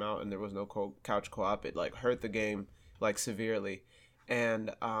 5 came out and there was no couch co-op, it like hurt the game like severely.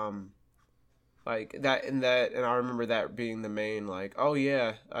 And like that, and I remember that being the main, like, oh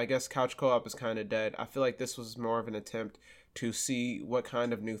yeah, I guess couch co-op is kind of dead. I feel like this was more of an attempt to see what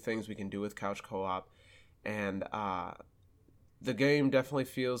kind of new things we can do with couch co-op. And the game definitely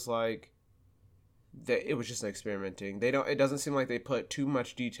feels like it was just experimenting. It doesn't seem like they put too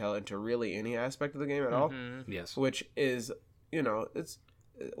much detail into really any aspect of the game at all. Yes. Which is,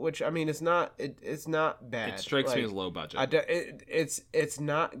 which I mean, it's not bad. It strikes me as low budget. It's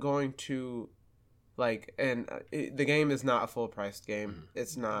not going to, the game is not a full priced game.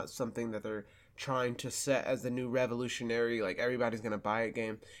 It's not something that they're trying to set as the new revolutionary, like everybody's gonna buy it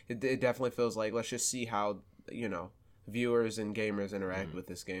game. It definitely feels like, let's just see how viewers and gamers interact with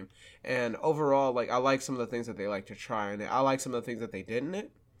this game. And overall, I like some of the things that they like to try, and I like some of the things that they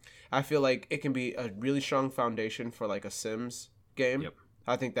didn't. I feel like it can be a really strong foundation for a Sims game. Yep.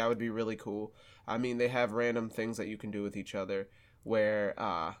 I think that would be really cool. I mean, they have random things that you can do with each other where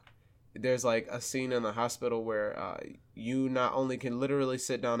there's a scene in the hospital where you not only can literally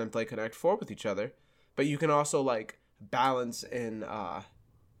sit down and play Connect 4 with each other, but you can also balance in a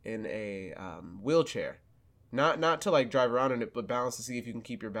wheelchair. Not to drive around in it, but balance to see if you can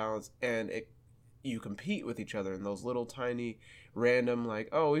keep your balance, and you compete with each other in those little tiny random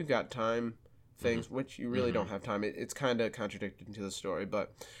we've got time things, which you really don't have time. It's kind of contradicting to the story,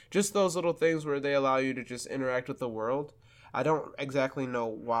 but just those little things where they allow you to just interact with the world. I don't exactly know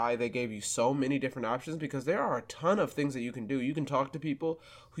why they gave you so many different options, because there are a ton of things that you can do. You can talk to people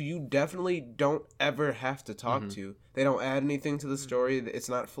who you definitely don't ever have to talk to. They don't add anything to the story. It's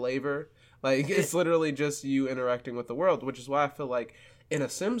not flavor. It's literally just you interacting with the world, which is why I feel like in a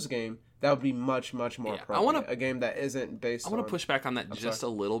Sims game, that would be much, much more appropriate. A game that isn't based on... I want to push back on that a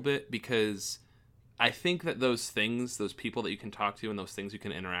little bit, because I think that those things, those people that you can talk to and those things you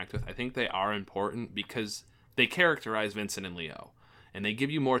can interact with, I think they are important because they characterize Vincent and Leo. And they give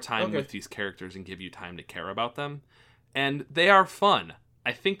you more time with these characters and give you time to care about them. And they are fun.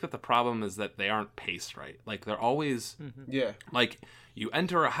 I think that the problem is that they aren't paced right. They're always... Yeah. You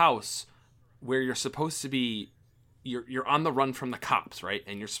enter a house where you're supposed to be... You're on the run from the cops, right?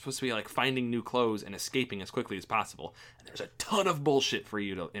 And you're supposed to be finding new clothes and escaping as quickly as possible. And there's a ton of bullshit for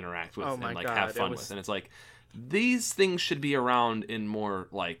you to interact with and have fun with. And it's these things should be around in more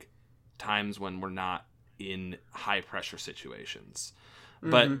times when we're not in high pressure situations.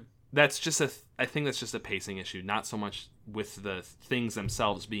 But that's just I think that's just a pacing issue, not so much with the things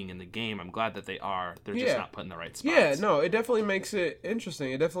themselves being in the game. I'm glad that they are. They're just not put in the right spots. Yeah, no, it definitely makes it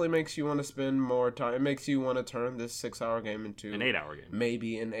interesting. It definitely makes you want to spend more time. It makes you want to turn this 6-hour game into an 8-hour game.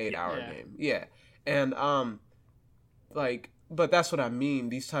 Maybe an 8-hour game. Yeah. And but that's what I mean.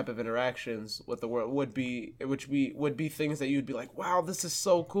 These type of interactions with the world would be things that you'd be like, wow, this is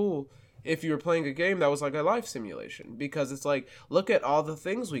so cool. If you were playing a game that was a life simulation, because it's look at all the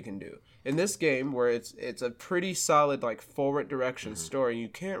things we can do in this game, where it's a pretty solid forward direction story. You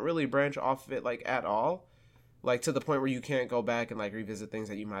can't really branch off of it at all, to the point where you can't go back and revisit things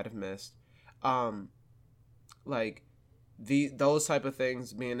that you might have missed. Those type of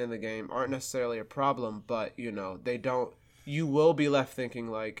things being in the game aren't necessarily a problem, but they don't. You will be left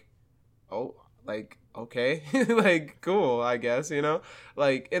thinking okay, cool, I guess, and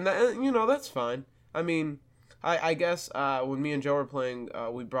that, that's fine. I mean, I guess when me and Joe were playing,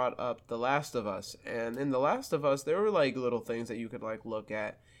 we brought up The Last of Us, and in The Last of Us, there were little things that you could look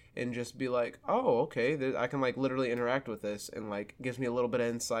at and just be oh, okay, I can literally interact with this, and gives me a little bit of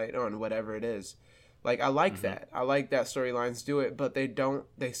insight on whatever it is. I like that. I like that storylines do it, but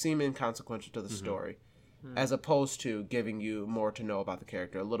they seem inconsequential to the story. As opposed to giving you more to know about the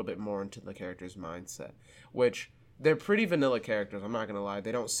character, a little bit more into the character's mindset, which they're pretty vanilla characters. I'm not gonna lie;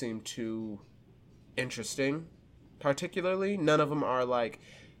 they don't seem too interesting, particularly. None of them are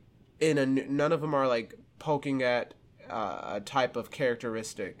none of them are poking at a type of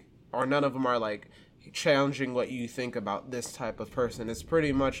characteristic, or none of them are challenging what you think about this type of person. It's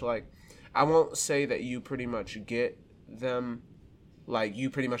pretty much I won't say that you pretty much get them. You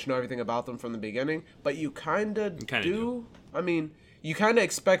pretty much know everything about them from the beginning, but you kind of do. I mean, you kind of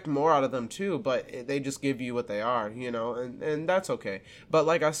expect more out of them too, but they just give you what they are, and that's okay. But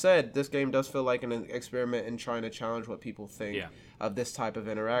like I said, this game does feel like an experiment in trying to challenge what people think of this type of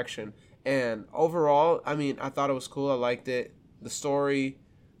interaction. And overall, I mean, I thought it was cool. I liked it. The story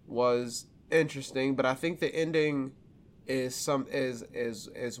was interesting, but I think the ending is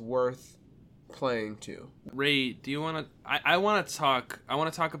worth playing too. Ray, do you want to I want to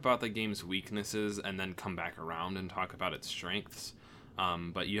talk about the game's weaknesses and then come back around and talk about its strengths,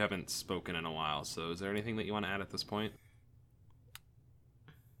 but you haven't spoken in a while, so is there anything that you want to add at this point?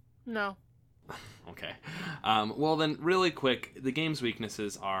 No. Okay. Well then, really quick, the game's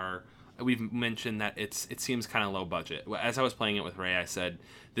weaknesses are, we've mentioned that it seems kind of low budget. As I was playing it with Ray, I said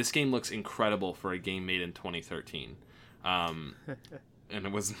this game looks incredible for a game made in 2013. and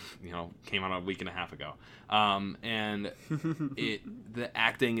it was, came out a week and a half ago. And the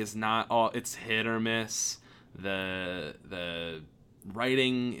acting is not all, it's hit or miss. The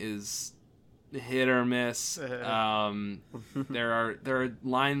writing is hit or miss. There are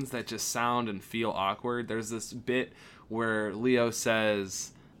lines that just sound and feel awkward. There's this bit where Leo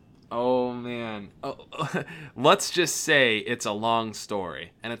says, "Oh man, let's just say it's a long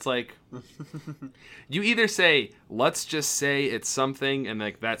story," and it's like, you either say "let's just say it's something," and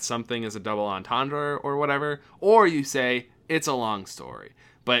like that something is a double entendre or whatever, or you say it's a long story.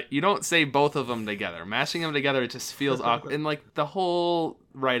 But you don't say both of them together. Mashing them together, it just feels awkward. And, like, the whole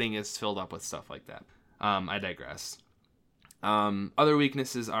writing is filled up with stuff like that. I digress. Other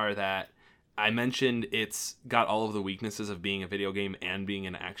weaknesses are that I mentioned it's got all of the weaknesses of being a video game and being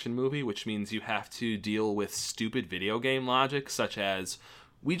an action movie, which means you have to deal with stupid video game logic, such as,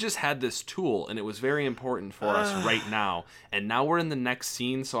 we just had this tool, and it was very important for us right now, and now we're in the next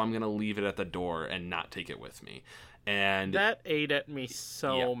scene, so I'm going to leave it at the door and not take it with me. And that ate at me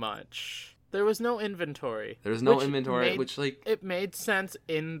so much. There was no inventory. There's no inventory, which, like... It made sense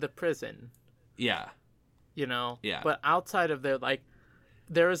in the prison. Yeah. Yeah. But outside of there, like,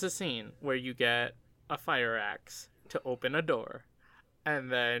 there is a scene where you get a fire axe to open a door.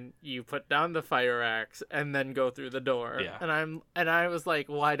 And then you put down the fire axe and then go through the door. Yeah. And I was like,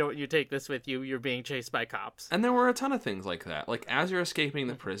 why don't you take this with you? You're being chased by cops. And there were a ton of things like that. Like, as you're escaping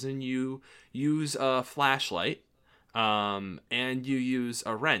the prison, you use a flashlight. And you use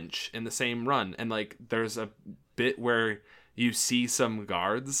a wrench in the same run, and like there's a bit where you see some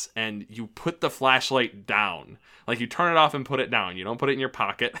guards and you put the flashlight down, like you turn it off and put it down. You don't put it in your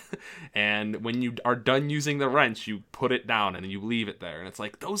pocket. And when you are done using the wrench, you put it down and you leave it there. And it's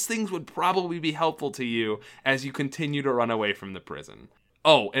like, those things would probably be helpful to you as you continue to run away from the prison.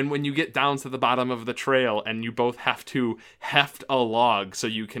 Oh, and when you get down to the bottom of the trail and you both have to heft a log so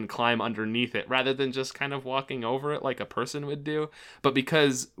you can climb underneath it rather than just kind of walking over it like a person would do. But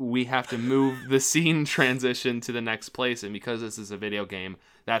because we have to move the scene transition to the next place, and because this is a video game,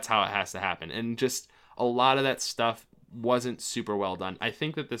 that's how it has to happen. And just a lot of that stuff wasn't super well done. I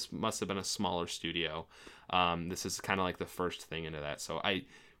think that this must have been a smaller studio. This is kind of like the first thing into that. So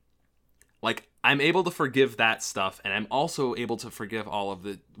I'm able to forgive that stuff, and I'm also able to forgive all of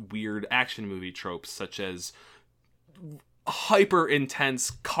the weird action movie tropes, such as hyper intense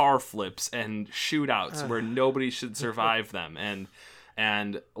car flips and shootouts where nobody should survive them,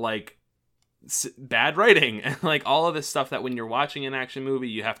 and like bad writing, and like all of this stuff that when you're watching an action movie,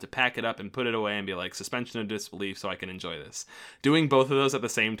 you have to pack it up and put it away and be like, suspension of disbelief so I can enjoy this. Doing both of those at the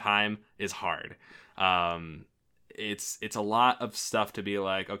same time is hard. It's a lot of stuff to be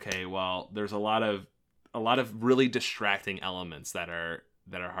like, okay, well, there's a lot of really distracting elements that are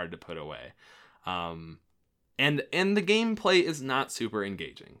hard to put away. And the gameplay is not super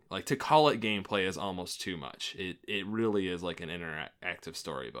engaging. Like, to call it gameplay is almost too much. It really is like an interactive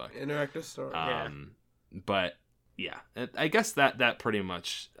storybook. Interactive story. But yeah, I guess that pretty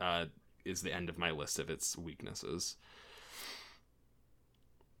much is the end of my list of its weaknesses.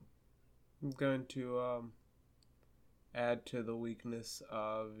 I'm going to add to the weakness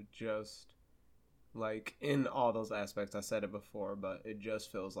of just, like, in all those aspects. I said it before, but it just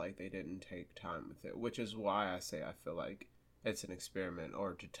feels like they didn't take time with it, which is why I say I feel like it's an experiment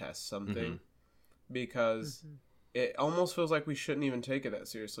or to test something, because it almost feels like we shouldn't even take it that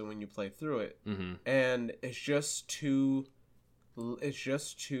seriously when you play through it. And it's just too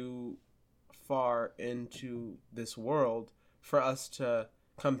far into this world for us to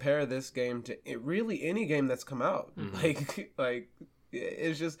compare this game to really any game that's come out. Like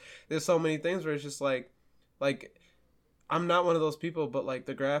it's just, there's so many things where it's just like I'm not one of those people, but like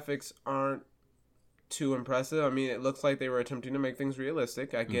the graphics aren't too impressive. I mean, it looks like they were attempting to make things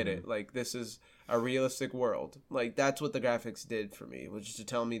realistic. I get it. Like, this is a realistic world. Like, that's what the graphics did for me, was just to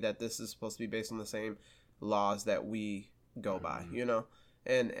tell me that this is supposed to be based on the same laws that we go by, you know?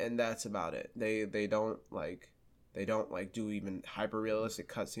 And that's about it. They don't do even hyper realistic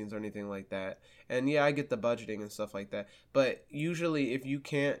cutscenes or anything like that. And yeah, I get the budgeting and stuff like that, but usually if you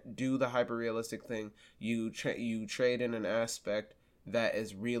can't do the hyper realistic thing, you trade in an aspect that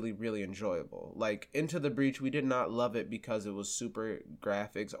is really, really enjoyable. Like, Into the Breach, we did not love it because it was super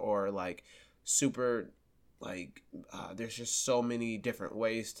graphics or like super like there's just so many different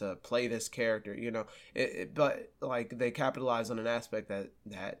ways to play this character, you know. But like, they capitalized on an aspect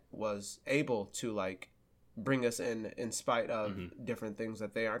that was able to like bring us in spite of different things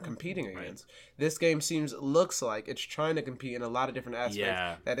that they are competing against. This game looks like it's trying to compete in a lot of different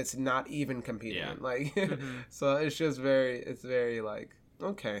aspects that it's not even competing in. Like, so it's just very like,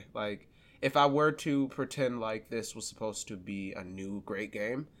 okay, like, if I were to pretend like this was supposed to be a new great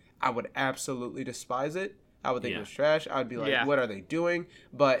game, I would absolutely despise it. I would think it was trash. I would be like, what are they doing?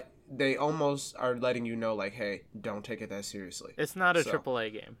 But they almost are letting you know, like, hey, don't take it that seriously. It's not a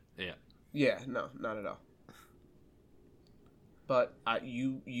AAA game. Yeah. Yeah, no, not at all. But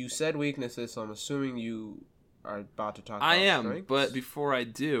you said weaknesses, so I'm assuming you are about to talk about strengths. But before I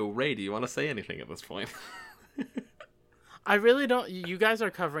do, Ray, do you want to say anything at this point? I really don't. You guys are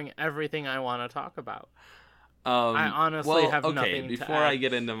covering everything I want to talk about. I honestly have nothing to before add. I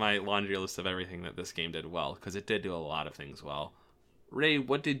get into my laundry list of everything that this game did well, because it did do a lot of things well. Ray,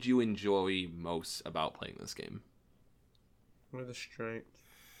 what did you enjoy most about playing this game? What are the strengths?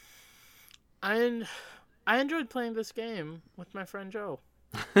 I enjoyed playing this game with my friend Joe.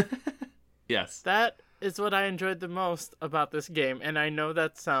 Yes. That is what I enjoyed the most about this game, and I know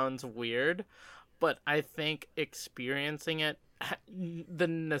that sounds weird, but I think experiencing it, the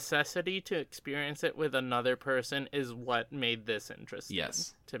necessity to experience it with another person is what made this interesting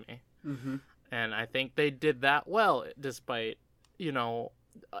to me. Mm-hmm. And I think they did that well, despite, it's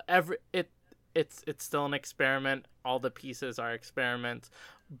still an experiment. All the pieces are experiments,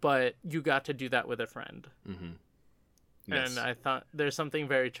 but you got to do that with a friend. Mm-hmm. Yes. And I thought there's something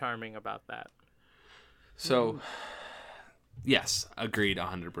very charming about that. So, yes, agreed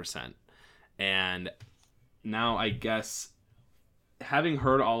 100%. And now I guess, having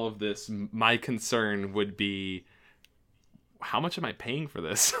heard all of this, my concern would be, how much am I paying for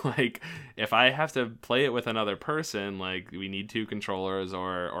this? Like, if I have to play it with another person, like, we need 2 controllers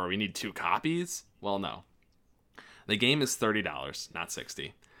or we need 2 copies? Well, no. The game is $30, not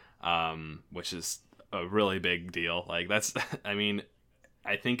 $60, which is a really big deal. Like, that's, I mean,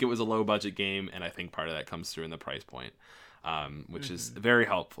 I think it was a low budget game, and I think part of that comes through in the price point, which is very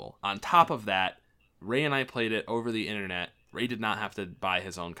helpful. On top of that, Ray and I played it over the internet. Ray did not have to buy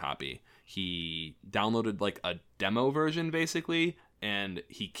his own copy. He downloaded like a demo version, basically, and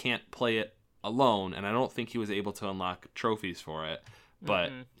he can't play it alone, and I don't think he was able to unlock trophies for it,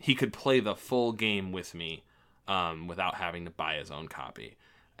 but he could play the full game with me without having to buy his own copy.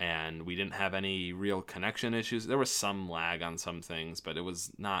 And we didn't have any real connection issues. There was some lag on some things, but it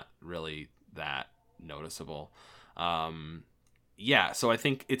was not really that noticeable. So I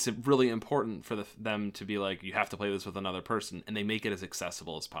think it's really important for them to be like, you have to play this with another person, and they make it as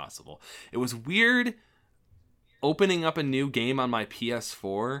accessible as possible. It was weird opening up a new game on my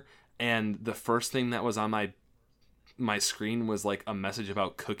PS4, and the first thing that was on my screen was like a message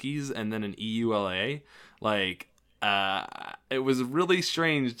about cookies and then an EULA. Like, it was really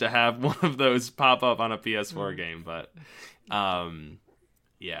strange to have one of those pop up on a PS4 game, but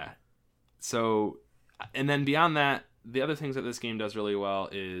yeah. So, and then beyond that, the other things that this game does really well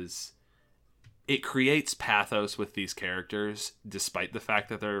is it creates pathos with these characters, despite the fact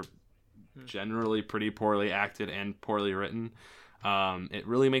that they're generally pretty poorly acted and poorly written. It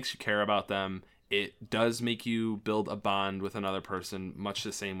really makes you care about them. It does make you build a bond with another person, much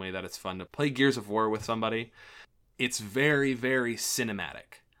the same way that it's fun to play Gears of War with somebody. It's very, very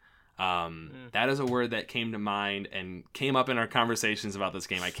cinematic. That is a word that came to mind and came up in our conversations about this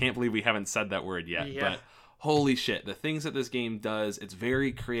game. I can't believe we haven't said that word yet, but holy shit, the things that this game does, it's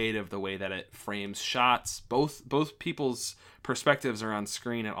very creative the way that it frames shots. Both people's perspectives are on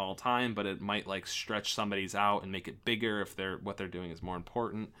screen at all time, but it might like stretch somebody's out and make it bigger if what they're doing is more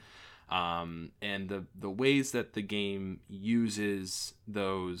important. And the ways that the game uses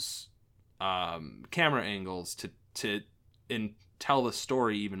those camera angles to tell the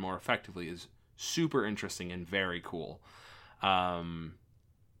story even more effectively is super interesting and very cool.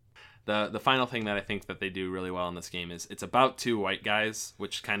 The final thing that I think that they do really well in this game is it's about 2 white guys,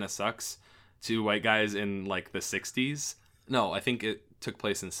 which kind of sucks. 2 white guys in like the 60s. No, I think it took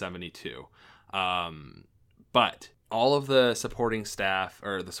place in 72. But all of the supporting staff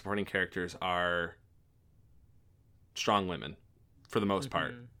or the supporting characters are strong women for the most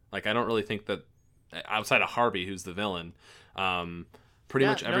part. Like, I don't really think that outside of Harvey, who's the villain, pretty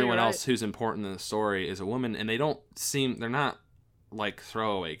much everyone else who's important in the story is a woman, and they're not like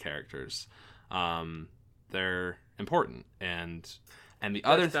throwaway characters. They're important, and the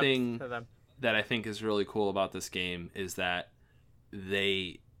other thing that I think is really cool about this game is that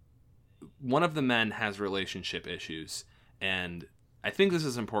one of the men has relationship issues, and I think this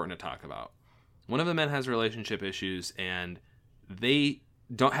is important to talk about. One of the men has relationship issues, and they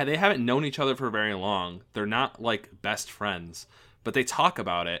haven't known each other for very long. They're not like best friends, but they talk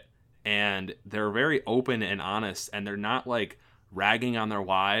about it, and they're very open and honest, and they're not like ragging on their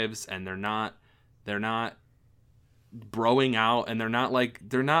wives, and they're not broing out, and they're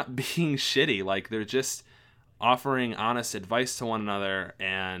not being shitty. Like, they're just offering honest advice to one another,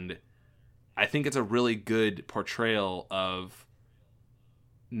 and I think it's a really good portrayal of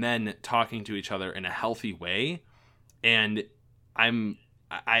men talking to each other in a healthy way. And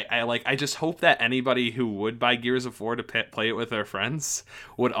I just hope that anybody who would buy Gears of War to play it with their friends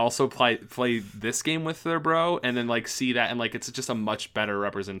would also play this game with their bro, and then like see that, and like it's just a much better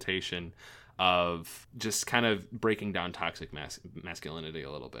representation of just kind of breaking down toxic masculinity a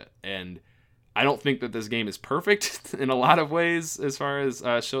little bit. And I don't think that this game is perfect in a lot of ways as far as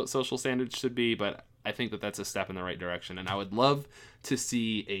social standards should be, but I think that that's a step in the right direction. And I would love to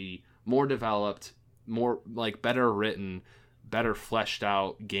see a more developed, more like better written, better fleshed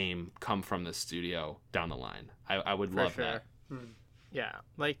out game come from this studio down the line. I would love that. Yeah,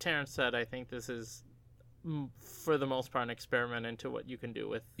 like Terrence said, I think this is for the most part an experiment into what you can do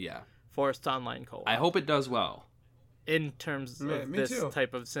with forced online co-op. I hope it does well in terms of this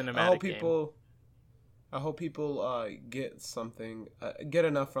type of cinematic I hope people get something, get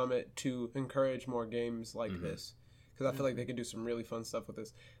enough from it to encourage more games like this, because I feel like they could do some really fun stuff with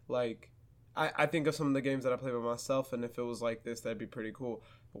this. Like, I think of some of the games that I play by myself, and if it was like this, that'd be pretty cool.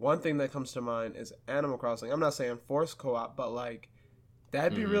 But one thing that comes to mind is Animal Crossing. I'm not saying forced co-op, but like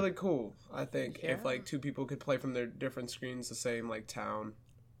that'd be really cool. I think if like two people could play from their different screens the same like town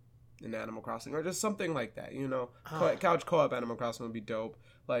in Animal Crossing, or just something like that, you know. Couch co-op Animal Crossing would be dope.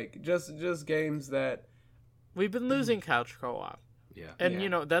 Like just games that we've been losing couch co-op. Yeah. And, you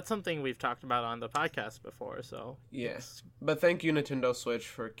know, that's something we've talked about on the podcast before, so. Yes. But thank you, Nintendo Switch,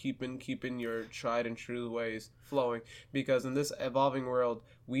 for keeping your tried and true ways flowing. Because in this evolving world,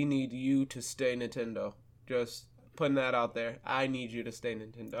 we need you to stay Nintendo. Just putting that out there. I need you to stay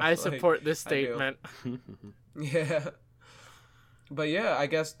Nintendo. I support this statement. Yeah. But yeah, I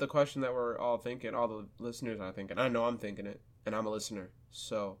guess the question that we're all thinking, all the listeners are thinking, I know I'm thinking it, and I'm a listener,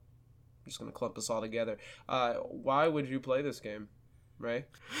 so I'm just going to clump us all together. Why would you play this game? Right?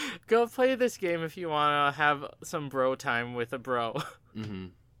 Go play this game if you want to have some bro time with a bro.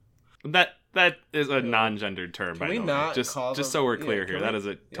 That is a non-gendered term. Can by we the not way. Just so we're clear here, that is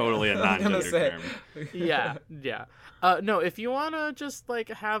totally a non-gendered term. Yeah. No, if you want to just like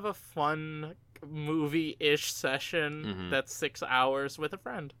have a fun movie-ish session that's 6 hours with a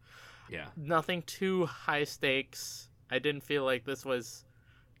friend. Yeah. Nothing too high stakes. I didn't feel like this was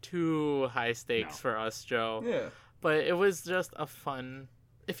too high stakes for us, Joe. Yeah. But it was just a fun,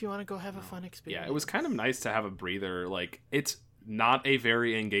 if you want to go have a fun experience. Yeah, it was kind of nice to have a breather. Like, it's not a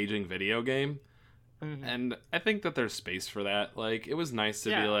very engaging video game. And I think that there's space for that. Like, it was nice to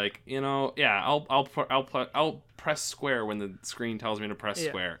be like, you know, I'll press square when the screen tells me to press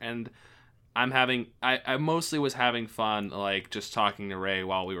square. And I mostly was having fun, like, just talking to Ray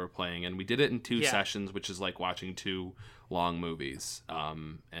while we were playing. And we did it in 2 sessions, which is like watching 2 long movies.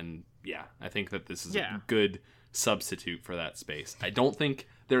 And yeah, I think that this is a good substitute for that space. I don't think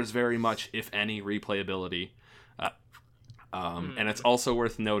there's very much, if any, replayability. And it's also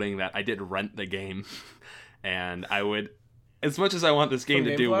worth noting that I did rent the game, and I would, as much as I want this game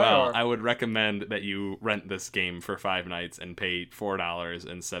to do well, I would recommend that you rent this game for 5 nights and pay $4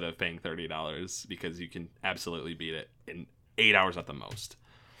 instead of paying $30, because you can absolutely beat it in 8 hours at the most.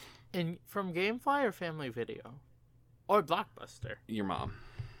 And from GameFly or Family Video? Or Blockbuster? Your mom.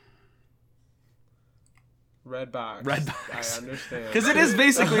 Redbox. I understand. Because it is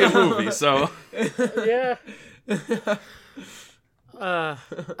basically a movie, so. Yeah.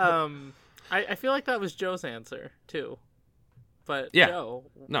 I feel like that was Joe's answer too, but Joe.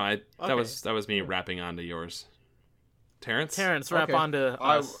 No, that was me rapping onto yours. Terrence, rap onto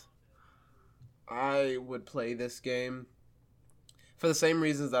us. I would play this game for the same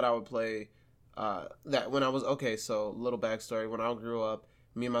reasons that I would play that when I was so little backstory. When I grew up,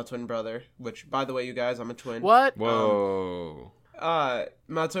 me and my twin brother, which by the way, you guys, I'm a twin. What? Whoa.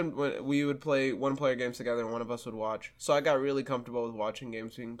 My twin, we would play 1-player games together, and one of us would watch. So I got really comfortable with watching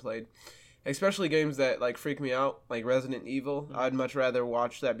games being played, especially games that like freak me out, like Resident Evil. I'd much rather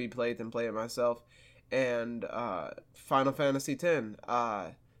watch that be played than play it myself. And Final Fantasy X.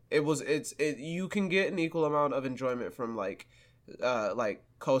 You can get an equal amount of enjoyment from like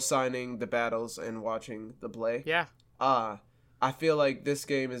co-signing the battles and watching the play. Yeah. I feel like this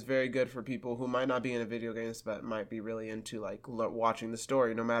game is very good for people who might not be into video games but might be really into like watching the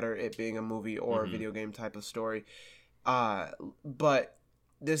story, no matter it being a movie or a video game type of story. But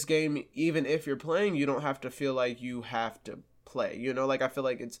this game, even if you're playing, you don't have to feel like you have to play. You know, like I feel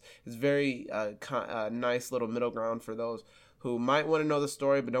like it's very nice little middle ground for those who might want to know the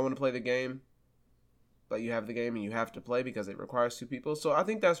story but don't want to play the game. But you have the game and you have to play because it requires 2 people. So I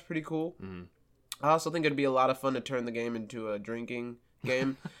think that's pretty cool. I also think it'd be a lot of fun to turn the game into a drinking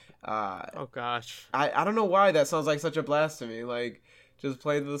game. Oh gosh. I don't know why that sounds like such a blasphemy. Like, Just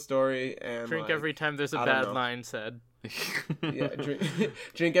play the story and Drink like, every time there's a I don't bad know. line said. Yeah,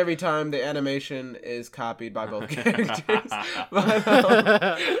 drink every time the animation is copied by both characters.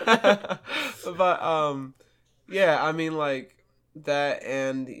 But yeah, I mean like that,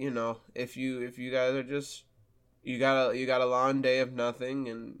 and if you guys are just you got a long day of nothing,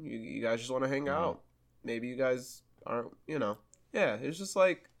 and you guys just want to hang out. Maybe you guys aren't, yeah, it's just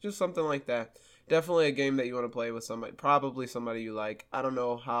something like that. Definitely a game that you want to play with somebody, probably somebody you like. I don't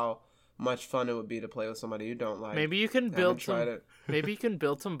know how much fun it would be to play with somebody you don't like. Maybe you can build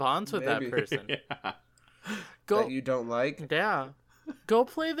some bonds with that person. Yeah. Go, that you don't like. yeah. Go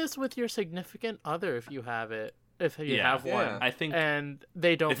play this with your significant other if you have it. If you have one. Yeah. I think And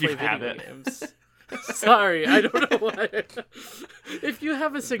they don't if you play have video it. games. Sorry, I don't know why. If you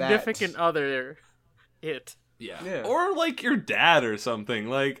have a significant other, yeah. Or like your dad or something.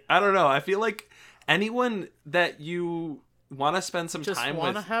 Like, I don't know. I feel like anyone that you want to spend some Just time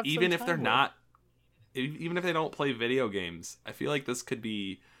wanna with, have even some if they're time not, even if they don't play video games, I feel like this could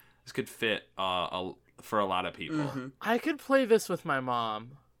fit for a lot of people. Mm-hmm. I could play this with my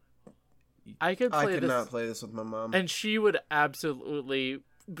mom. I could not play this with my mom. And she would absolutely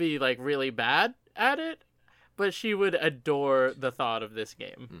be like really bad at it, but she would adore the thought of this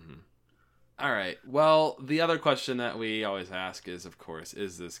game. Mm-hmm. All right. Well, the other question that we always ask is, of course,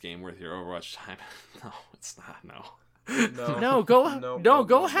 is this game worth your Overwatch time? No, it's not. No. Go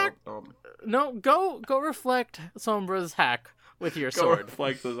reflect Sombra's hack with your Go sword.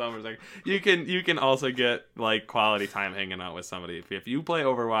 reflect those numbers. Like, you can also get like quality time hanging out with somebody. If you play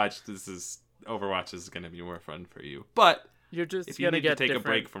Overwatch, Overwatch is going to be more fun for you. But You're just if you gonna need to get take different... a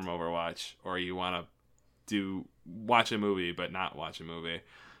break from Overwatch, or you want to watch a movie but not watch a movie,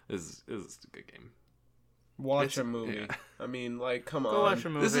 this is a good game. Watch a movie. Yeah. I mean, like, come on. Go watch a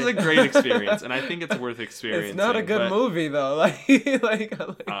movie. This is a great experience, and I think it's worth experiencing. It's not a good movie though. Yeah,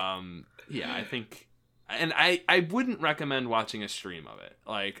 I think, and I wouldn't recommend watching a stream of it.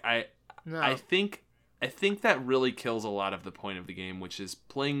 Like, I think that really kills a lot of the point of the game, which is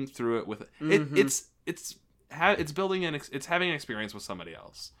playing through it with it's building it's having an experience with somebody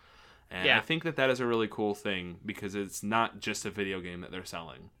else. And I think that is a really cool thing, because it's not just a video game that they're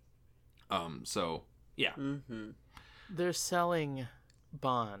selling. So yeah. Mm-hmm. They're selling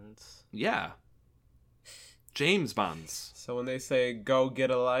bonds. Yeah. James Bonds. So when they say "go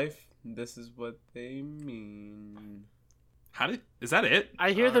get a life," this is what they mean. Is that it?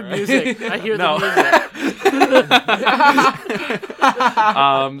 I hear the right. music. I hear No. the music.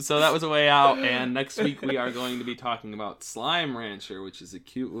 So that was a way out, and next week we are going to be talking about Slime Rancher, which is a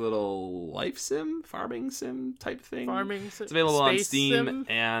cute little life sim, farming sim type thing. It's available on Steam, sim.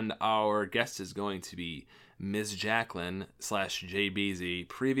 and our guest is going to be Ms. Jacqueline / JBZ,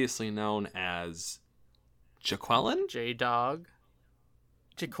 previously known as Jaqueline? J-Dog.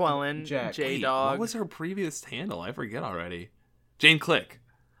 Jaqueline. Jack. J-Dog. What was her previous handle? I forget already. Jane Click.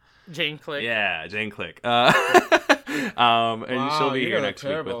 Jane Click. Yeah, Jane Click. And she'll be here next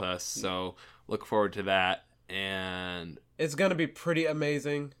week with us, so look forward to that. And it's gonna be pretty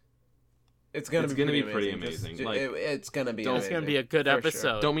amazing. It's gonna be pretty amazing. It's gonna be. It's gonna be a good episode.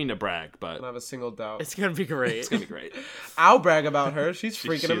 Sure. Don't mean to brag, but I don't have a single doubt. It's gonna be great. It's gonna be great. I'll brag about her. She's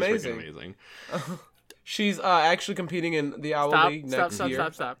freaking amazing. Freaking amazing. She's actually competing in the Owl League next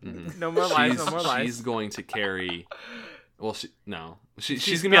year. Stop. Mm-hmm. No more lies. No more lies. She's going to carry. Well, she's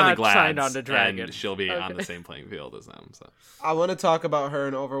She's gonna be on the not signed on Glads, to Dragon. and she'll be on the same playing field as them. So I want to talk about her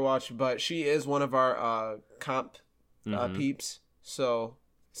in Overwatch, but she is one of our comp peeps. So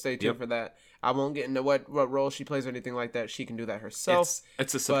stay tuned for that. I won't get into what role she plays or anything like that. She can do that herself.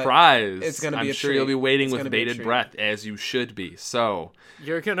 It's a surprise. It's gonna be I'm a sure treat. You'll be waiting It's with gonna be a bated treat. breath, as you should be. So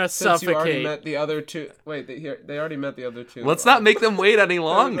You're gonna Since you already suffocate. met the other two. Wait, they already met the other two. let's not make them wait any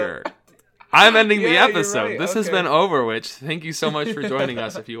longer. I'm ending the Yeah, you're episode. right. This has Okay. been OverWhich. Thank you so much for joining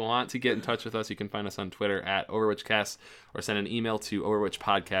us. If you want to get in touch with us, you can find us on Twitter at OverWhitchCast, or send an email to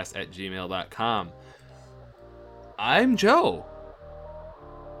overwhitchpodcast@gmail.com. I'm Joe.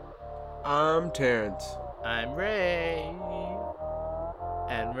 I'm Terrence. I'm Ray.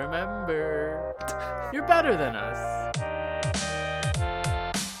 And remember, you're better than us.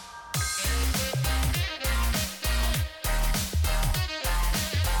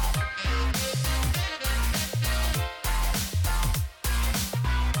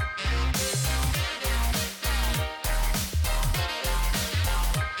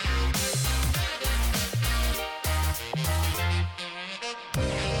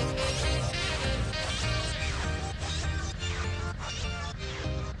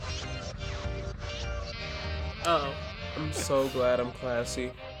 Uh-oh. I'm so glad I'm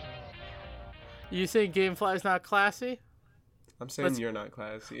classy. You think Gamefly's not classy? I'm saying you're not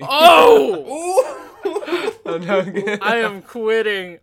classy. Oh! I'm not kidding. I am quitting.